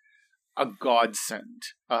is a godsend.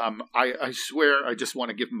 I swear I just want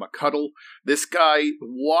to give him a cuddle. This guy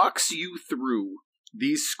walks you through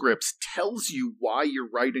these scripts, tells you why you're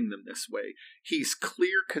writing them this way. He's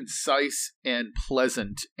clear, concise, and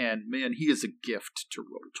pleasant, and man, he is a gift to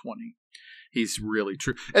Roll20. He's really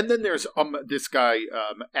true. And then there's this guy,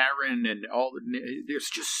 Aaron, and there's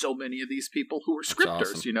just so many of these people who are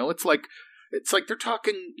scripters. Awesome. You know, it's like they're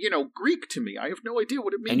talking, Greek to me. I have no idea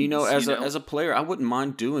what it means. And as a player, I wouldn't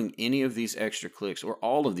mind doing any of these extra clicks or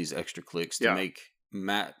all of these extra clicks to make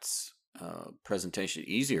Matt's presentation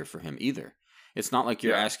easier for him either. It's not like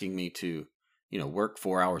you're asking me to, work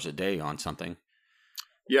 4 hours a day on something.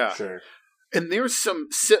 Yeah, sure. And there's some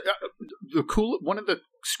one of the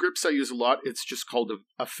scripts I use a lot. It's just called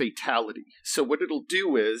a fatality. So what it'll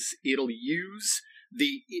do is it'll use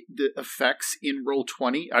the effects in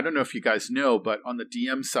Roll20. I don't know if you guys know, but on the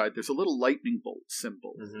DM side, there's a little lightning bolt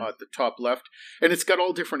symbol at the top left, and it's got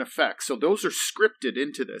all different effects. So those are scripted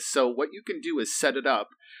into this. So what you can do is set it up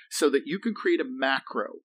so that you can create a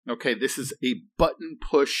macro. Okay, this is a button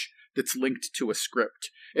push that's linked to a script,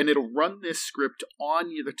 and it'll run this script on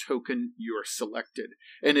the token you're selected,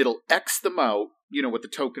 and it'll X them out, with the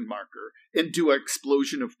token marker, and do an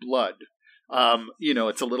explosion of blood.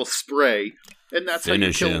 It's a little spray, and that's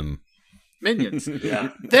Finish how you kill him. minions. Yeah.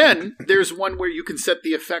 Then there's one where you can set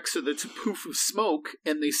the effect so that it's a poof of smoke,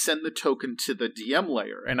 and they send the token to the DM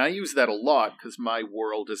layer. And I use that a lot because my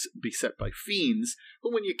world is beset by fiends.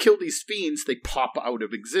 But when you kill these fiends, they pop out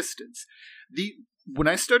of existence. When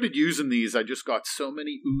I started using these, I just got so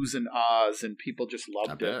many oohs and ahs, and people just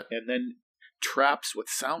loved it. And then traps with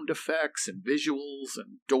sound effects and visuals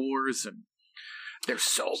and doors, and there's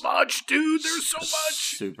so much, dude. There's so much.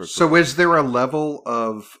 Super cool. So is there a level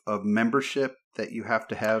of membership that you have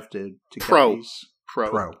to get these?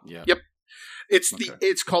 Pro. Yeah. Yep.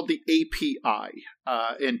 It's called the API,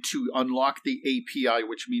 and to unlock the API,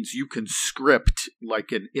 which means you can script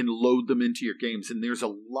and load them into your games, and there's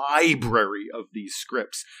a library of these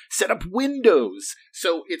scripts. Set up windows,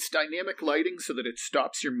 so it's dynamic lighting so that it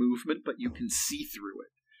stops your movement, but you can see through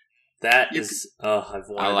it. That is, I've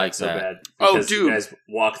wanted I like that so that. bad. Oh, Because dude. you guys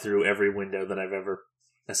walk through every window that I've ever,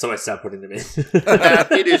 so I stopped putting them in.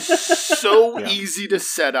 It is so easy to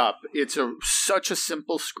set up. It's such a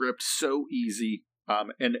simple script, so easy.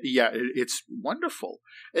 It's wonderful.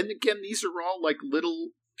 And again, these are all like little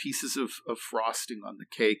pieces of frosting on the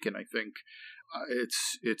cake, and I think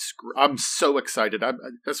I'm so excited.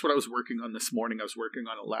 That's what I was working on this morning. I was working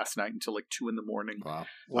on it last night until like 2 a.m. Wow.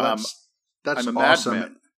 Well, that's I'm a awesome.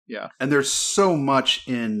 madman. Yeah. And there's so much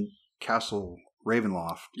in Castle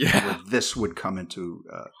Ravenloft where this would come into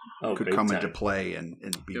into play and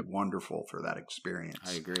be wonderful for that experience.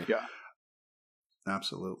 I agree. Yeah.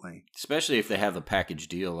 Absolutely. Especially if they have a package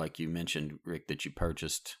deal like you mentioned, Rick, that you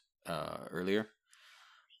purchased earlier.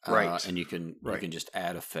 Right. And you can just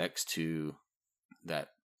add effects to that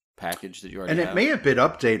package that you already And have. it may have been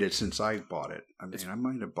updated since I bought it. I mean, I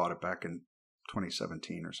might have bought it back in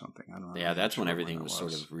 2017 or something. I don't know. Yeah, that's when everything was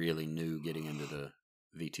sort of really new, getting into the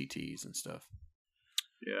VTTs and stuff.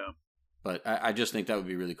 Yeah. But I just think that would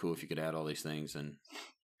be really cool if you could add all these things. And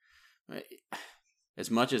as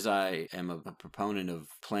much as I am a proponent of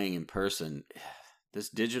playing in person, this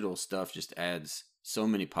digital stuff just adds so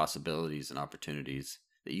many possibilities and opportunities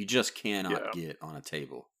that you just cannot get on a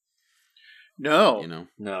table. No.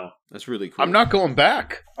 No. That's really cool. I'm not going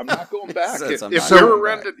back. If I'm not we're going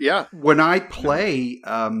around back. it, When I play,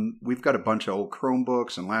 we've got a bunch of old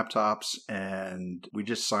Chromebooks and laptops, and we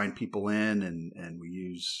just sign people in, and we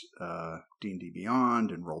use D&D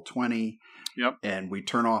Beyond and Roll20. Yep. And we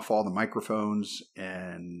turn off all the microphones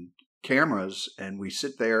and cameras, and we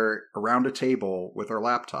sit there around a table with our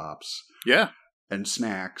laptops. Yeah. And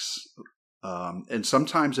snacks. And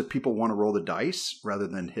sometimes if people want to roll the dice rather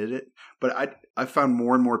than hit it, but I found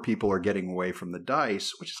more and more people are getting away from the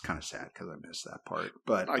dice, which is kind of sad because I miss that part.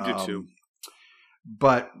 But I do too.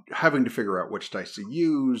 But having to figure out which dice to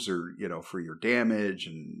use, or for your damage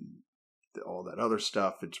and all that other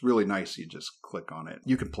stuff, it's really nice. You just click on it.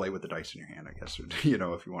 You can play with the dice in your hand, I guess, or, if you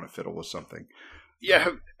want to fiddle with something. Yeah,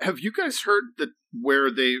 have you guys heard that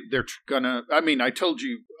where they're gonna? I mean, I told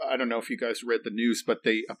you. I don't know if you guys read the news, but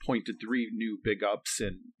they appointed 3 new big ups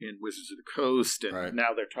in Wizards of the Coast, and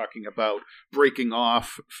now they're talking about breaking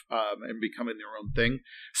off and becoming their own thing.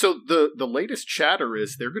 So the latest chatter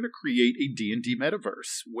is they're going to create a D&D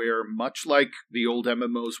metaverse where, much like the old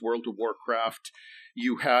MMOs, World of Warcraft,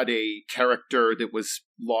 you had a character that was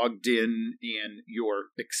logged in and your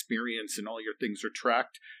experience and all your things are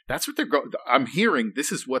tracked. That's what I'm hearing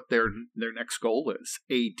this is what their next goal is.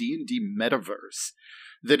 A D&D metaverse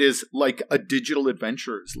that is like a digital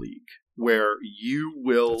adventurers league. where you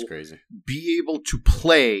will That's crazy. be able to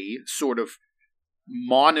play sort of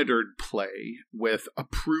monitored play with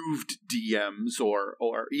approved DMs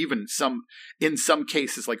or even in some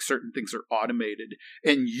cases, like certain things are automated,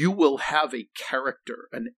 and you will have a character,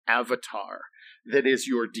 an avatar that is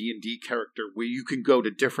your D&D character, where you can go to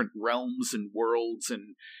different realms and worlds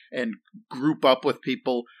and group up with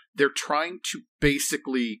people. They're trying to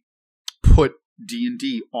basically put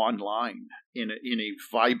D&D online in a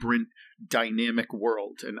vibrant, dynamic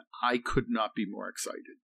world, and I could not be more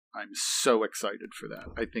excited. I'm so excited for that.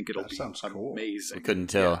 I think it'll be amazing. I couldn't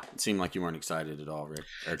tell. Yeah. It seemed like you weren't excited at all, Rick.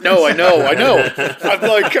 No, I know. I'm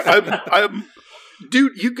like, I'm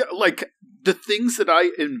dude, you got like the things that I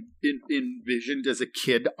envisioned as a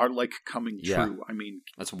kid are like coming true. I mean,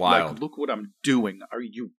 that's wild. Like, look what I'm doing. Are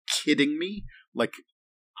you kidding me? Like,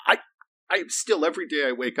 I still, every day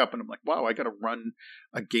I wake up and I'm like, wow, I got to run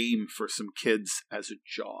a game for some kids as a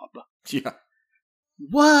job. Yeah.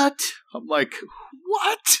 What? I'm like,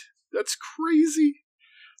 what? That's crazy.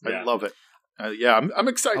 Yeah. I love it. I'm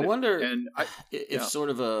excited. I wonder if sort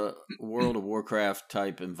of a World of Warcraft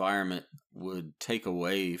type environment would take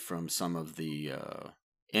away from some of the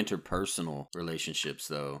interpersonal relationships,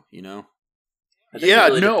 though, you know? I think it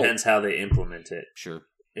really depends how they implement it. Sure.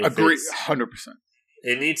 Agree, 100%.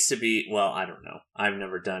 It needs to be, well, I don't know. I've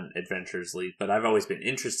never done Adventures League, but I've always been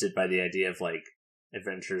interested by the idea of, like,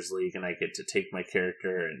 Adventures League, and I get to take my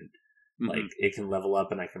character and, like, it can level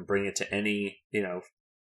up, and I can bring it to any,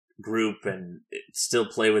 group and still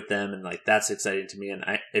play with them, and, like, that's exciting to me. And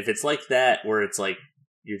if it's like that, where it's, like,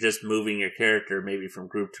 you're just moving your character maybe from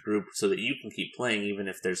group to group so that you can keep playing even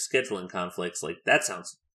if there's scheduling conflicts, like, that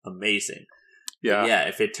sounds amazing. Yeah. Yeah,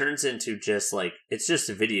 if it turns into just like it's just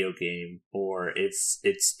a video game or it's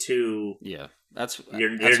too that's what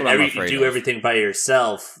I'm afraid you do everything by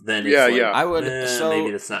yourself, then it's I would maybe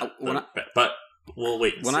that's not but we'll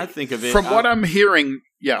wait and see. I think of it from what I'm hearing,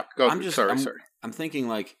 sorry. I'm thinking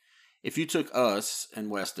like if you took us and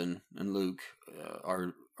Weston and Luke,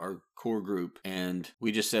 our core group, and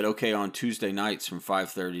we just said, okay, on Tuesday nights from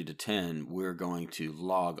 5:30 to 10, we're going to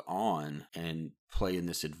log on and play in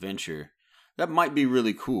this adventure. That might be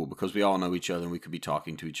really cool because we all know each other and we could be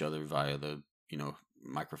talking to each other via the,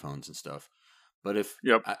 microphones and stuff. But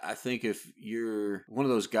I think if you're one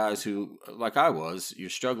of those guys who, like I was, you're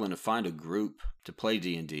struggling to find a group to play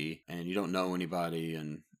D&D and you don't know anybody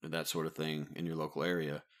and that sort of thing in your local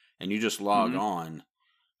area, and you just log on,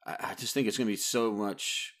 I just think it's going to be so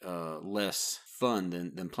much less fun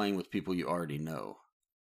than playing with people you already know.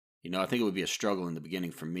 I think it would be a struggle in the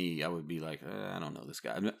beginning for me. I would be like, I don't know this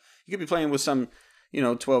guy. I mean, you could be playing with some,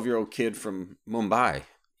 12-year-old kid from Mumbai.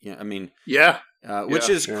 Which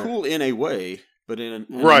is cool in a way, but in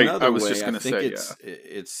another I was way, just going to say,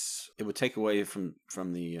 it would take away from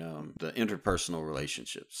the interpersonal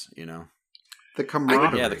relationships. The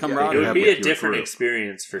camaraderie. The camaraderie. It would be a different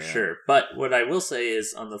experience for sure. But what I will say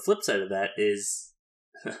is, on the flip side of that is,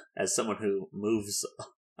 as someone who moves.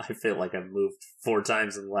 I feel like I've moved 4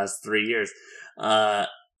 times in the last 3 years.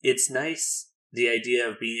 It's nice, the idea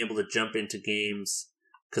of being able to jump into games,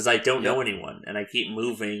 because I don't know anyone, and I keep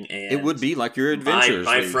moving. And it would be like your adventures.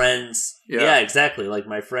 My friends, exactly. Like,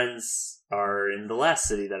 my friends are in the last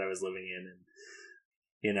city that I was living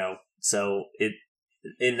in, and, so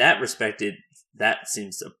in that respect, that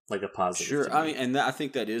seems like a positive. Sure, I mean, and I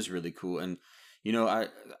think that is really cool. And,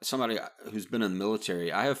 somebody who's been in the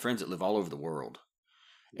military, I have friends that live all over the world.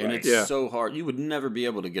 And it's so hard. You would never be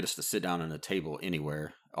able to get us to sit down at a table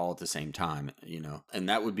anywhere all at the same time, And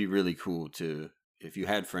that would be really cool if you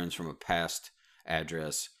had friends from a past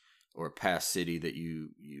address or a past city that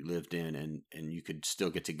you lived in and you could still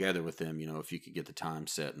get together with them, if you could get the time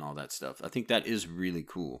set and all that stuff. I think that is really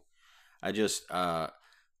cool. I just,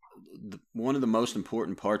 one of the most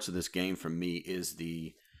important parts of this game for me is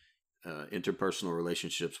the interpersonal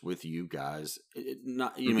relationships with you guys,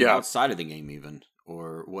 not even outside of the game even.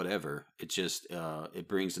 Or whatever. It just it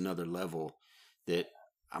brings another level that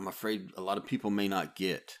I'm afraid a lot of people may not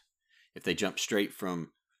get if they jump straight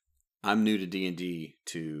from I'm new to D&D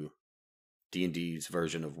to D&D's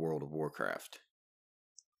version of World of Warcraft.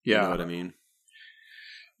 You know what I mean?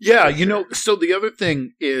 Yeah, so the other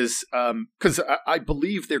thing is, because I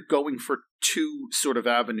believe they're going for 2 sort of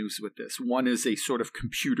avenues with this. One is a sort of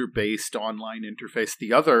computer-based online interface.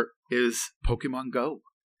 The other is Pokemon Go.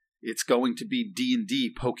 It's going to be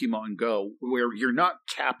D&D Pokemon Go, where you're not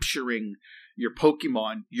capturing your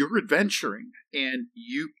Pokemon, you're adventuring. And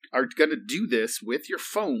you are going to do this with your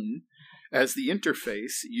phone as the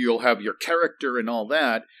interface. You'll have your character and all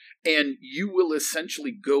that. And you will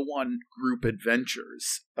essentially go on group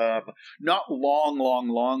adventures. Not long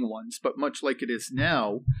ones, but much like it is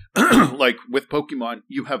now, like with Pokemon,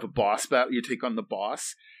 you have a boss battle, you take on the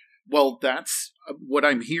boss. Well, that's what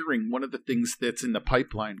I'm hearing. One of the things that's in the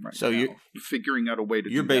pipeline right now. So you're figuring out a way to do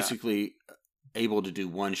that. You're basically able to do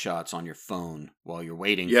one-shots on your phone while you're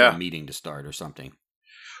waiting for a meeting to start or something.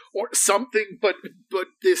 Or something, but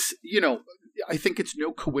this, I think it's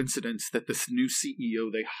no coincidence that this new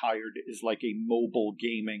CEO they hired is like a mobile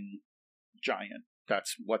gaming giant.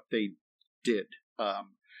 That's what they did.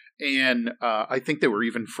 And I think they were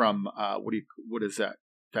even from, what is that?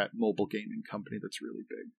 That mobile gaming company that's really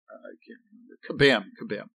big. I can't remember.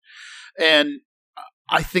 Kabam. And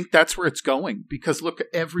I think that's where it's going because look,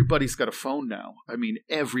 everybody's got a phone now. I mean,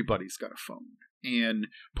 everybody's got a phone. And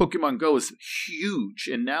Pokemon Go is huge,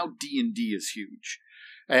 and now D&D is huge.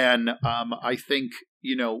 And I think,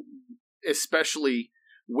 especially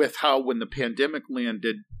with how when the pandemic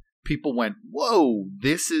landed, people went, whoa,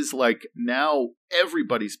 this is like now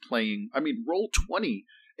everybody's playing. I mean, Roll20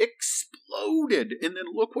 exploded. And then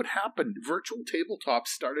look what happened. Virtual tabletops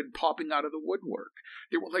started popping out of the woodwork.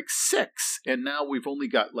 There were like 6, and now we've only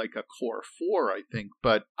got like a core 4, I think.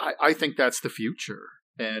 But I think that's the future.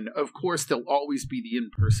 And of course, there'll always be the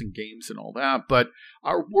in-person games and all that, but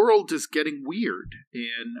our world is getting weird.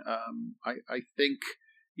 And I think,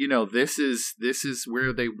 this is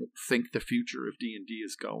where they think the future of D&D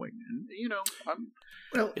is going.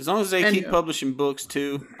 And, as long as they keep publishing books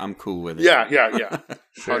too, I'm cool with it. Yeah.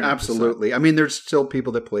 Sure. Absolutely. I mean, there's still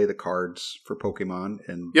people that play the cards for Pokemon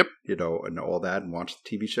and, and all that and watch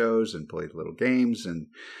the TV shows and play the little games. And,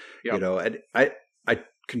 I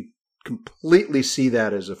can completely see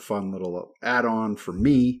that as a fun little add-on for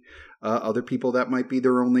me. Other people, that might be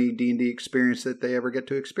their only D&D experience that they ever get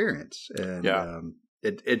to experience. And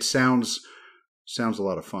it sounds a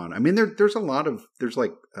lot of fun. I mean, there's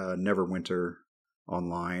like Neverwinter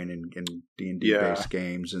Online and D&D based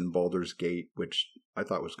games and Baldur's Gate, which I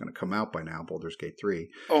thought was going to come out by now, Baldur's Gate 3.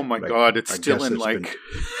 Oh my God, it's still in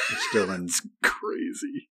it's still in it's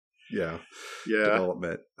crazy. Yeah.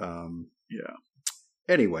 Development.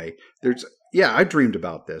 Anyway, I dreamed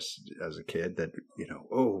about this as a kid that,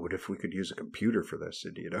 what if we could use a computer for this,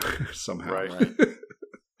 somehow. Right.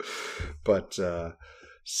 But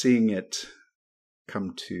seeing it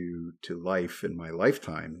come to life in my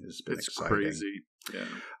lifetime has been exciting. Crazy. Yeah.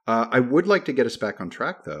 I would like to get us back on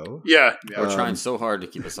track, though. Yeah. We're trying so hard to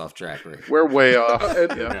keep us off track, Rick. We're way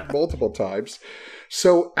off. Multiple times.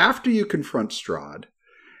 So after you confront Strahd,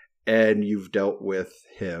 and you've dealt with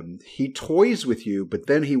him, he toys with you, but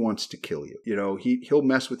then he wants to kill you. He'll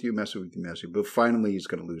mess with you, but finally he's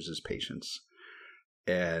going to lose his patience.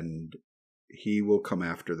 And he will come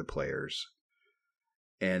after the players.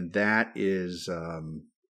 And that is,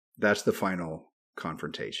 that's the final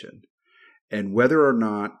confrontation. And whether or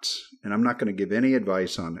not, and I'm not going to give any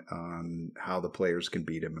advice on how the players can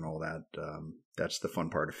beat him and all that. That's the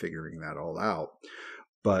fun part of figuring that all out.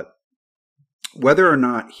 But whether or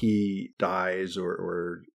not he dies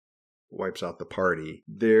or wipes out the party,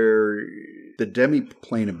 the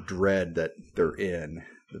demi-plane of dread that they're in,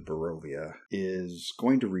 the Barovia, is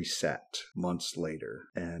going to reset months later.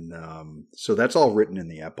 And so that's all written in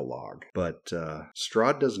the epilogue. But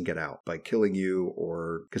Strahd doesn't get out by killing you,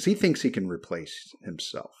 or because he thinks he can replace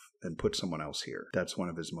himself and put someone else here. That's one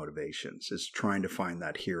of his motivations, is trying to find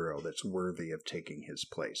that hero that's worthy of taking his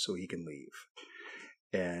place so he can leave.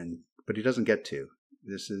 But he doesn't get to.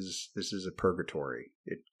 This is a purgatory.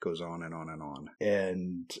 It goes on and on and on.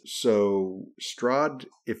 And so Strahd,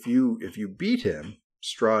 if you beat him,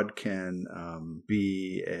 Strahd can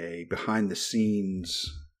be a behind the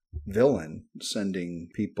scenes villain, sending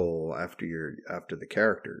people after the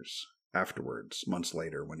characters afterwards, months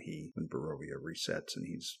later when Barovia resets and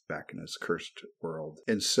he's back in his cursed world.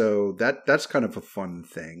 And so that's kind of a fun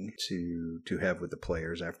thing to have with the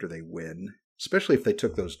players after they win. Especially if they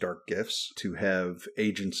took those dark gifts, to have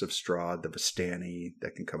agents of Strahd, the Vistani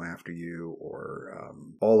that can come after you, or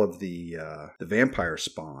all of the vampire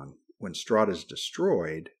spawn. When Strahd is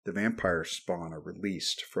destroyed, the vampire spawn are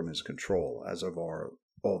released from his control, as of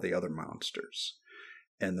all the other monsters.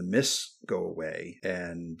 And the mists go away,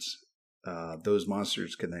 and those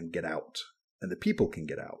monsters can then get out, and the people can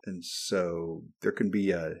get out. And so there can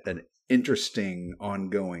be an interesting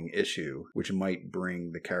ongoing issue, which might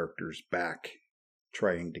bring the characters back,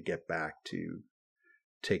 trying to get back to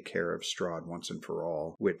take care of Strahd once and for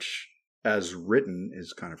all, which, as written,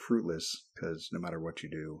 is kind of fruitless, because no matter what you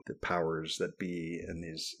do, the powers that be in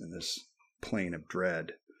this plane of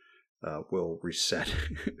dread will reset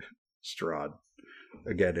Strahd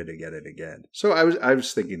again and again and again. So I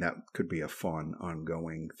was thinking that could be a fun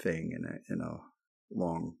ongoing thing in a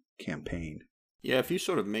long campaign. Yeah, if you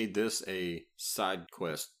sort of made this a side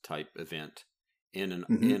quest type event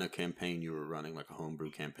in a campaign you were running, like a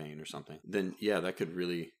homebrew campaign or something, then yeah, that could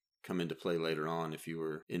really come into play later on if you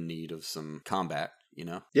were in need of some combat, you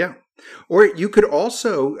know? Yeah. Or you could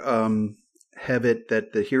also have it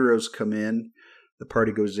that the heroes come in, the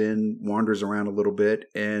party goes in, wanders around a little bit,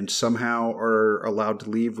 and somehow are allowed to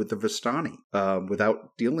leave with the Vistani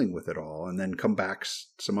without dealing with it all, and then come back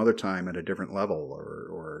some other time at a different level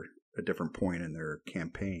or a different point in their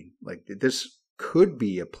campaign. Like, this could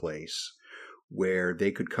be a place where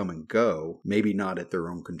they could come and go, maybe not at their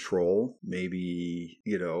own control, maybe,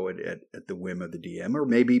 at the whim of the DM, or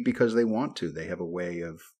maybe because they want to. They have a way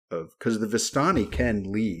of because the Vistani can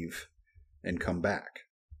leave and come back.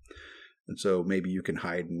 And so maybe you can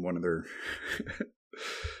hide in one of their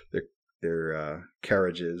their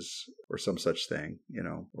carriages or some such thing,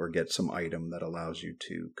 or get some item that allows you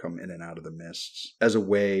to come in and out of the mists as a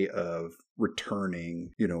way of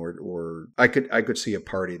returning, or I could see a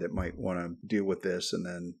party that might want to deal with this and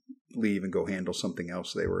then leave and go handle something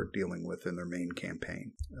else they were dealing with in their main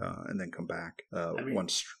campaign, and then come back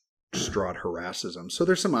once Strahd harasses them. So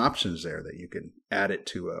there's some options there that you can add it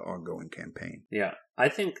to an ongoing campaign. Yeah, I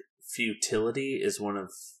think futility is one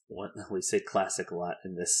of what we say classic a lot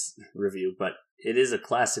in this review, but it is a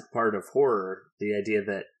classic part of horror. The idea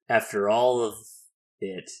that after all of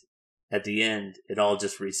it, at the end, it all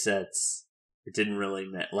just resets. It didn't really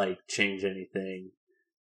change anything.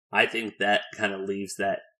 I think that kind of leaves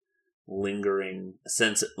that lingering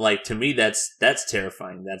sense. Like, to me, that's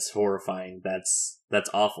terrifying. That's horrifying. That's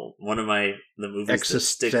awful. One of the movies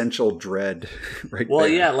existential dread. Right. Well, there.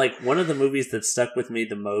 Yeah, like one of the movies that stuck with me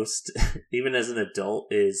the most, even as an adult,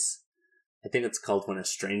 is I think it's called When a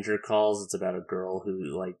Stranger Calls. It's about a girl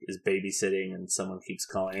who is babysitting and someone keeps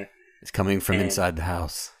calling her. It's coming from inside the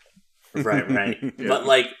house. Right. Yeah.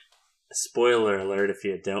 But spoiler alert if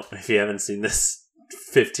you haven't seen this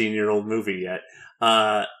 15-year-old movie yet.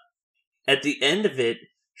 At the end of it,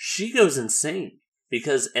 she goes insane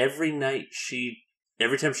because every time she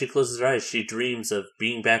closes her eyes, she dreams of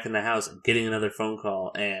being back in the house and getting another phone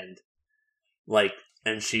call, and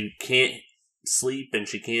she can't sleep, and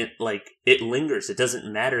she can't, it lingers. It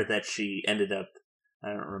doesn't matter that she ended up, I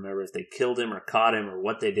don't remember if they killed him or caught him or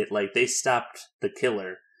what they did. They stopped the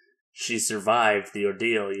killer. She survived the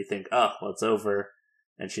ordeal. You think, oh, well, it's over,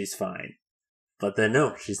 and she's fine. But then,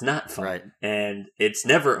 no, she's not fine. Right. And it's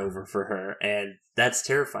never over for her, and that's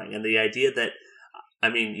terrifying. And the idea that,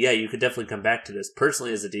 you could definitely come back to this.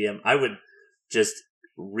 Personally, as a DM, I would just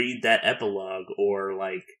read that epilogue or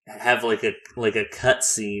have a cut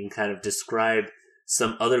scene kind of describe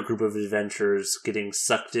some other group of adventurers getting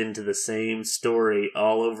sucked into the same story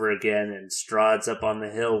all over again, and Strahd's up on the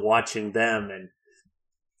hill watching them, and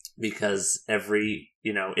because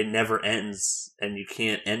it never ends and you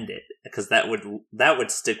can't end it, because that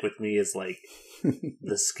would stick with me as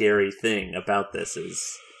the scary thing about this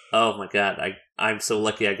is, oh my god, I'm so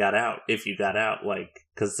lucky I got out. If you got out,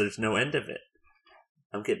 because there's no end of it.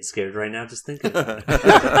 I'm getting scared right now just thinking about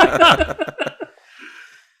it.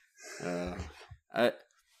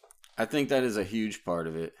 I think that is a huge part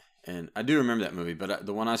of it, and I do remember that movie, but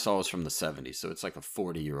the one I saw was from the 70s, so it's like a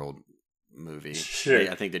 40-year-old movie. Sure.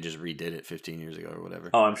 I think they just redid it 15 years ago or whatever.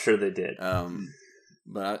 Oh, I'm sure they did.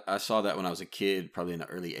 But I saw that when I was a kid, probably in the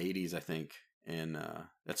early 80s, I think. And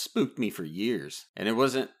that spooked me for years. And it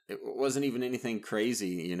wasn't even anything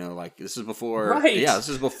crazy, this is before. Right. Yeah, this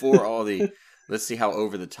is before all the let's see how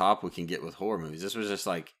over the top we can get with horror movies. This was just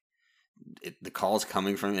the calls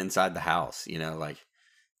coming from inside the house,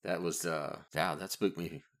 that was that spooked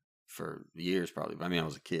me for years probably. But I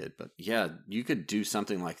was a kid, but yeah, you could do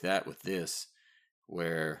something like that with this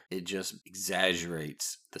where it just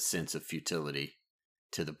exaggerates the sense of futility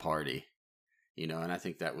to the party. And I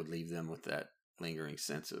think that would leave them with that lingering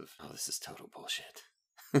sense of, oh, this is total bullshit.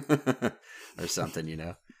 Or something,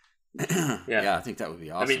 Yeah, I think that would be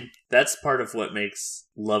awesome. That's part of what makes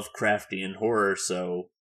Lovecraftian horror so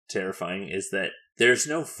terrifying, is that there's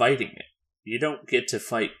no fighting it. You don't get to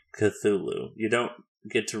fight Cthulhu. You don't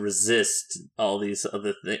get to resist all these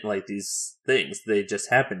other these things. They just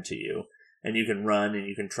happen to you. And you can run and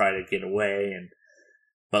you can try to get away,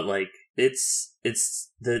 but it's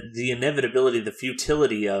the inevitability, the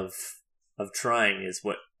futility of trying is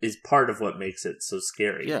part of what makes it so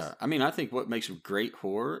scary. Yeah, I think what makes great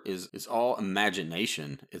horror is all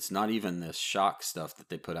imagination. It's not even the shock stuff that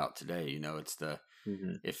they put out today. It's the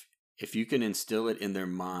if you can instill it in their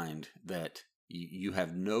mind that you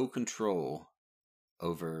have no control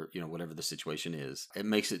over, whatever the situation is. It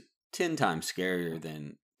makes it 10 times scarier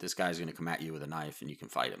than this guy's going to come at you with a knife and you can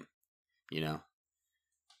fight him,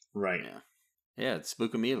 Right. Yeah. Yeah, it's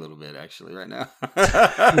spooking me a little bit, actually, right now.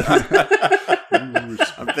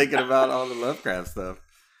 I'm thinking about all the Lovecraft stuff.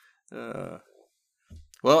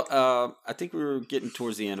 Well, I think we were getting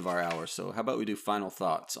towards the end of our hour, so how about we do final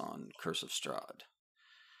thoughts on Curse of Strahd?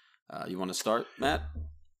 You want to start, Matt?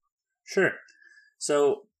 Sure.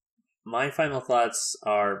 So, my final thoughts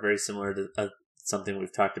are very similar to something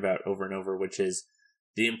we've talked about over and over, which is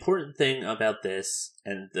the important thing about this,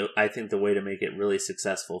 and I think the way to make it really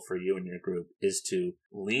successful for you and your group, is to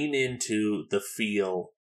lean into the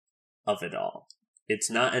feel of it all. It's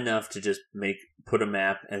not enough to just put a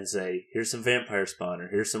map and say, here's some vampire spawn, or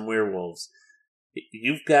here's some werewolves.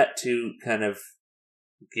 You've got to kind of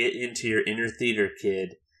get into your inner theater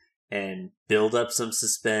kid and build up some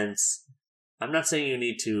suspense. I'm not saying you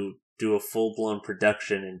need to do a full-blown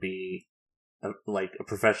production and be like a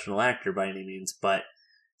professional actor by any means, but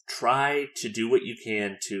try to do what you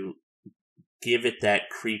can to give it that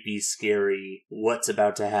creepy, scary, what's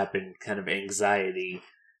about to happen kind of anxiety.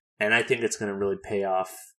 And I think it's going to really pay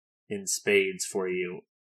off in spades for you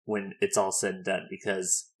when it's all said and done,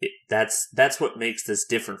 because that's what makes this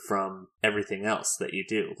different from everything else that you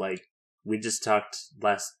do. Like, we just talked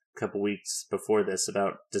last couple weeks before this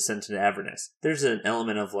about Descent into Avernus. There's an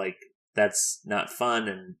element of, like, that's not fun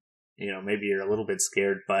and, maybe you're a little bit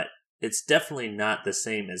scared, but it's definitely not the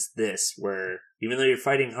same as this, where even though you're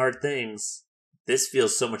fighting hard things, this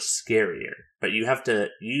feels so much scarier. But you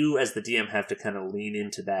as the DM have to kind of lean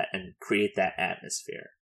into that and create that atmosphere.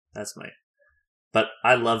 But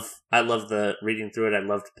I love the reading through it. I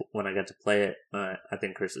loved when I got to play it. I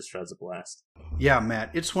think Curse of Strahd's a blast. Yeah, Matt,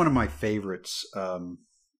 it's one of my favorites of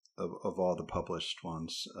all the published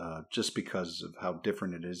ones, just because of how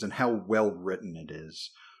different it is and how well written it is,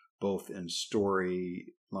 both in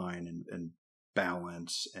storyline and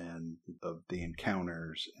balance and of the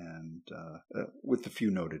encounters, and with a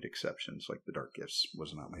few noted exceptions, like the Dark Gifts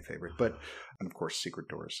was not my favorite, and of course Secret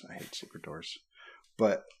Doors. I hate Secret Doors,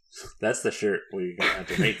 but that's the shirt we're gonna have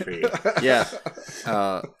to make for you.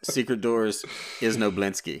 Yeah, Secret Doors is no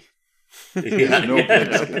Blinsky. Yeah, no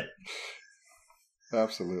Blinsky.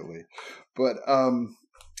 Absolutely, but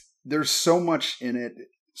there's so much in it,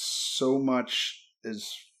 so much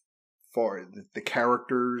as far the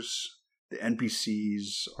characters. The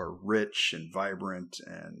NPCs are rich and vibrant,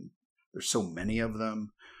 and there's so many of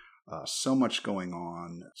them. So much going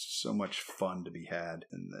on, so much fun to be had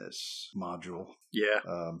in this module.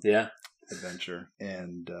 Yeah. Adventure,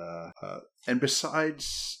 and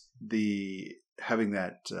besides having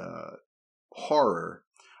that horror,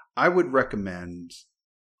 I would recommend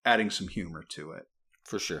adding some humor to it.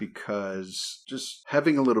 For sure. Because just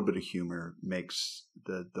having a little bit of humor makes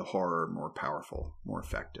the horror more powerful, more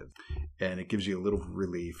effective. And it gives you a little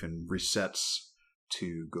relief and resets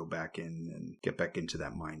to go back in and get back into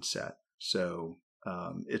that mindset. So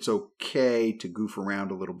it's okay to goof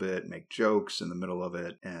around a little bit, make jokes in the middle of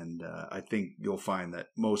it. And I think you'll find that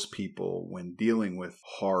most people, when dealing with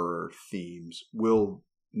horror themes, will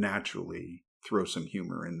naturally throw some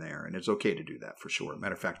humor in there. And it's okay to do that for sure.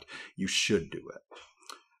 Matter of fact, you should do it.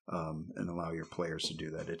 And allow your players to do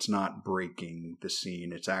that. It's not breaking the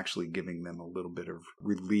scene. It's actually giving them a little bit of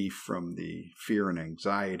relief from the fear and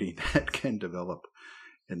anxiety that can develop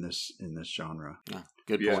in this genre. Yeah,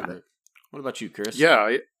 good point. Yeah. What about you, Chris?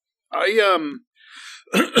 Yeah, I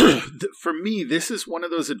for me, this is one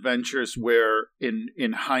of those adventures where,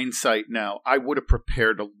 in hindsight now, I would have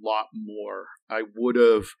prepared a lot more. I would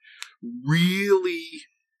have really,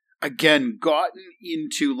 again, gotten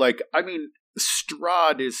into,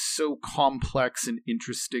 Strahd is so complex and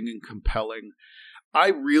interesting and compelling. I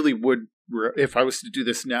really would, if I was to do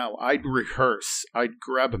this now, I'd rehearse. I'd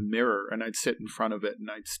grab a mirror and I'd sit in front of it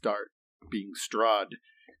and I'd start being Strahd.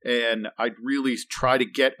 And I'd really try to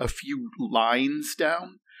get a few lines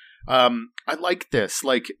down. I like this,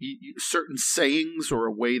 certain sayings or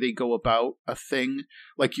a way they go about a thing,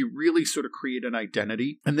 you really sort of create an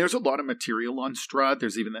identity. And there's a lot of material on Strahd.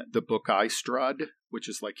 There's even the book I Strahd, which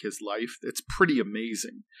is like his life. It's pretty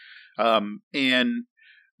amazing. And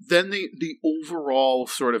then the overall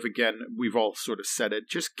sort of, again, we've all sort of said it,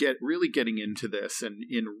 just really getting into this and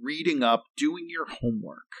in reading up, doing your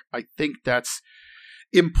homework. I think that's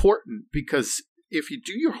important, because if you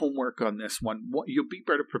do your homework on this one, you'll be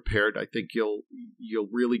better prepared. I think you'll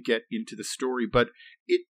really get into the story. But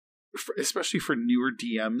especially for newer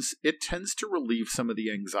DMs, it tends to relieve some of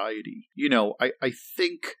the anxiety. I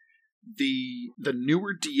think the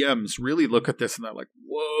newer DMs really look at this and they're like,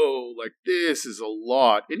 whoa, like this is a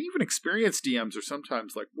lot. And even experienced DMs are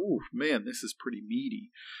sometimes like, ooh, man, this is pretty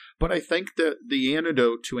meaty. But I think that the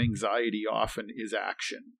antidote to anxiety often is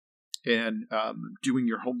action. And doing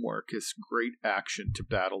your homework is great action to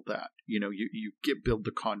battle that. You know, you build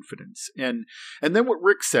the confidence. And then what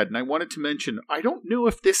Rick said, and I wanted to mention, I don't know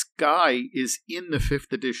if this guy is in the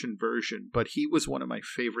 5th edition version, but he was one of my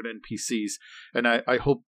favorite NPCs. And I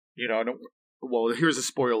hope, you know, well, here's a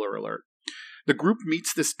spoiler alert. The group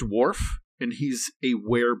meets this dwarf, and he's a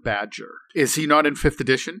were-badger. Is he not in 5th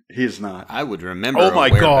edition? He is not. I would remember. Oh my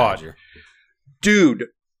God. Badger. Dude.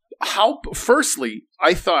 Firstly,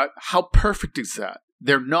 I thought, how perfect is that?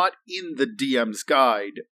 They're not in the DM's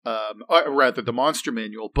guide, or rather the monster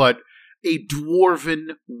manual, but a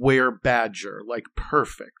dwarven were-badger, like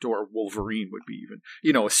perfect, or Wolverine would be even,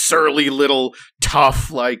 you know, a surly little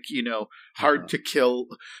tough, like, you know, hard to kill.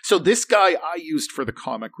 So this guy I used for the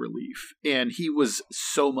comic relief, and he was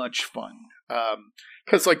so much fun.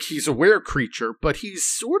 Because, like, he's a were-creature, but he's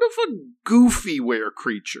sort of a goofy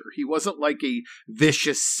were-creature. He wasn't like a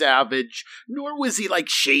vicious savage, nor was he, like,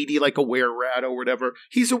 shady like a were-rat or whatever.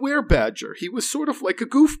 He's a were-badger. He was sort of like a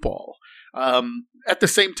goofball. At the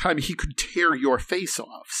same time, he could tear your face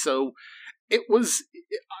off. So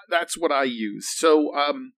that's what I used. So,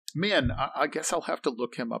 man, I guess I'll have to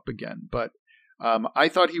look him up again, but I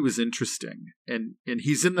thought he was interesting, and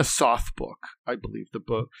he's in the Soth book, I believe, the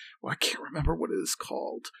book. Well, I can't remember what it is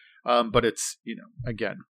called, but it's, you know,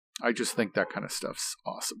 again, I just think that kind of stuff's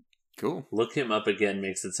awesome. Cool. Look him up again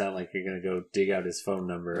makes it sound like you're going to go dig out his phone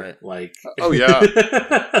number. Right. Like, oh yeah,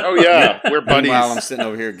 oh yeah, we're buddies. Meanwhile, I'm sitting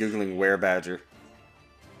over here googling were-badger.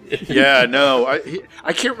 Yeah, no,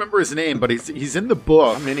 I can't remember his name, but he's in the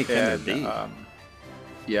book. How many can there be?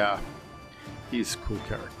 Yeah, he's a cool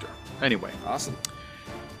character. Anyway. Awesome.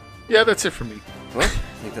 Yeah, that's it for me. Well,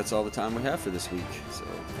 I think that's all the time we have for this week. So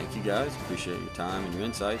thank you guys. Appreciate your time and your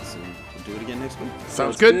insights, and we'll do it again next week.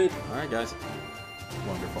 Sounds good. All right, guys.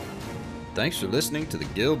 Wonderful. Thanks for listening to The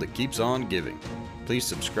Guild That Keeps On Giving. Please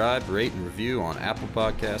subscribe, rate, and review on Apple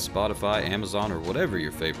Podcasts, Spotify, Amazon, or whatever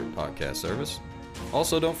your favorite podcast service.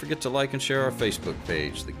 Also, don't forget to like and share our Facebook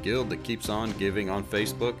page, The Guild That Keeps On Giving on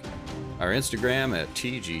Facebook, our Instagram at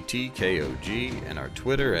TGTKOG, and our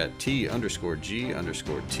Twitter at T_G_T_K_O_G.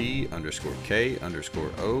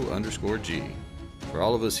 For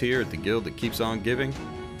all of us here at The Guild That Keeps On Giving,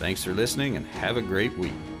 thanks for listening and have a great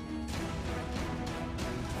week.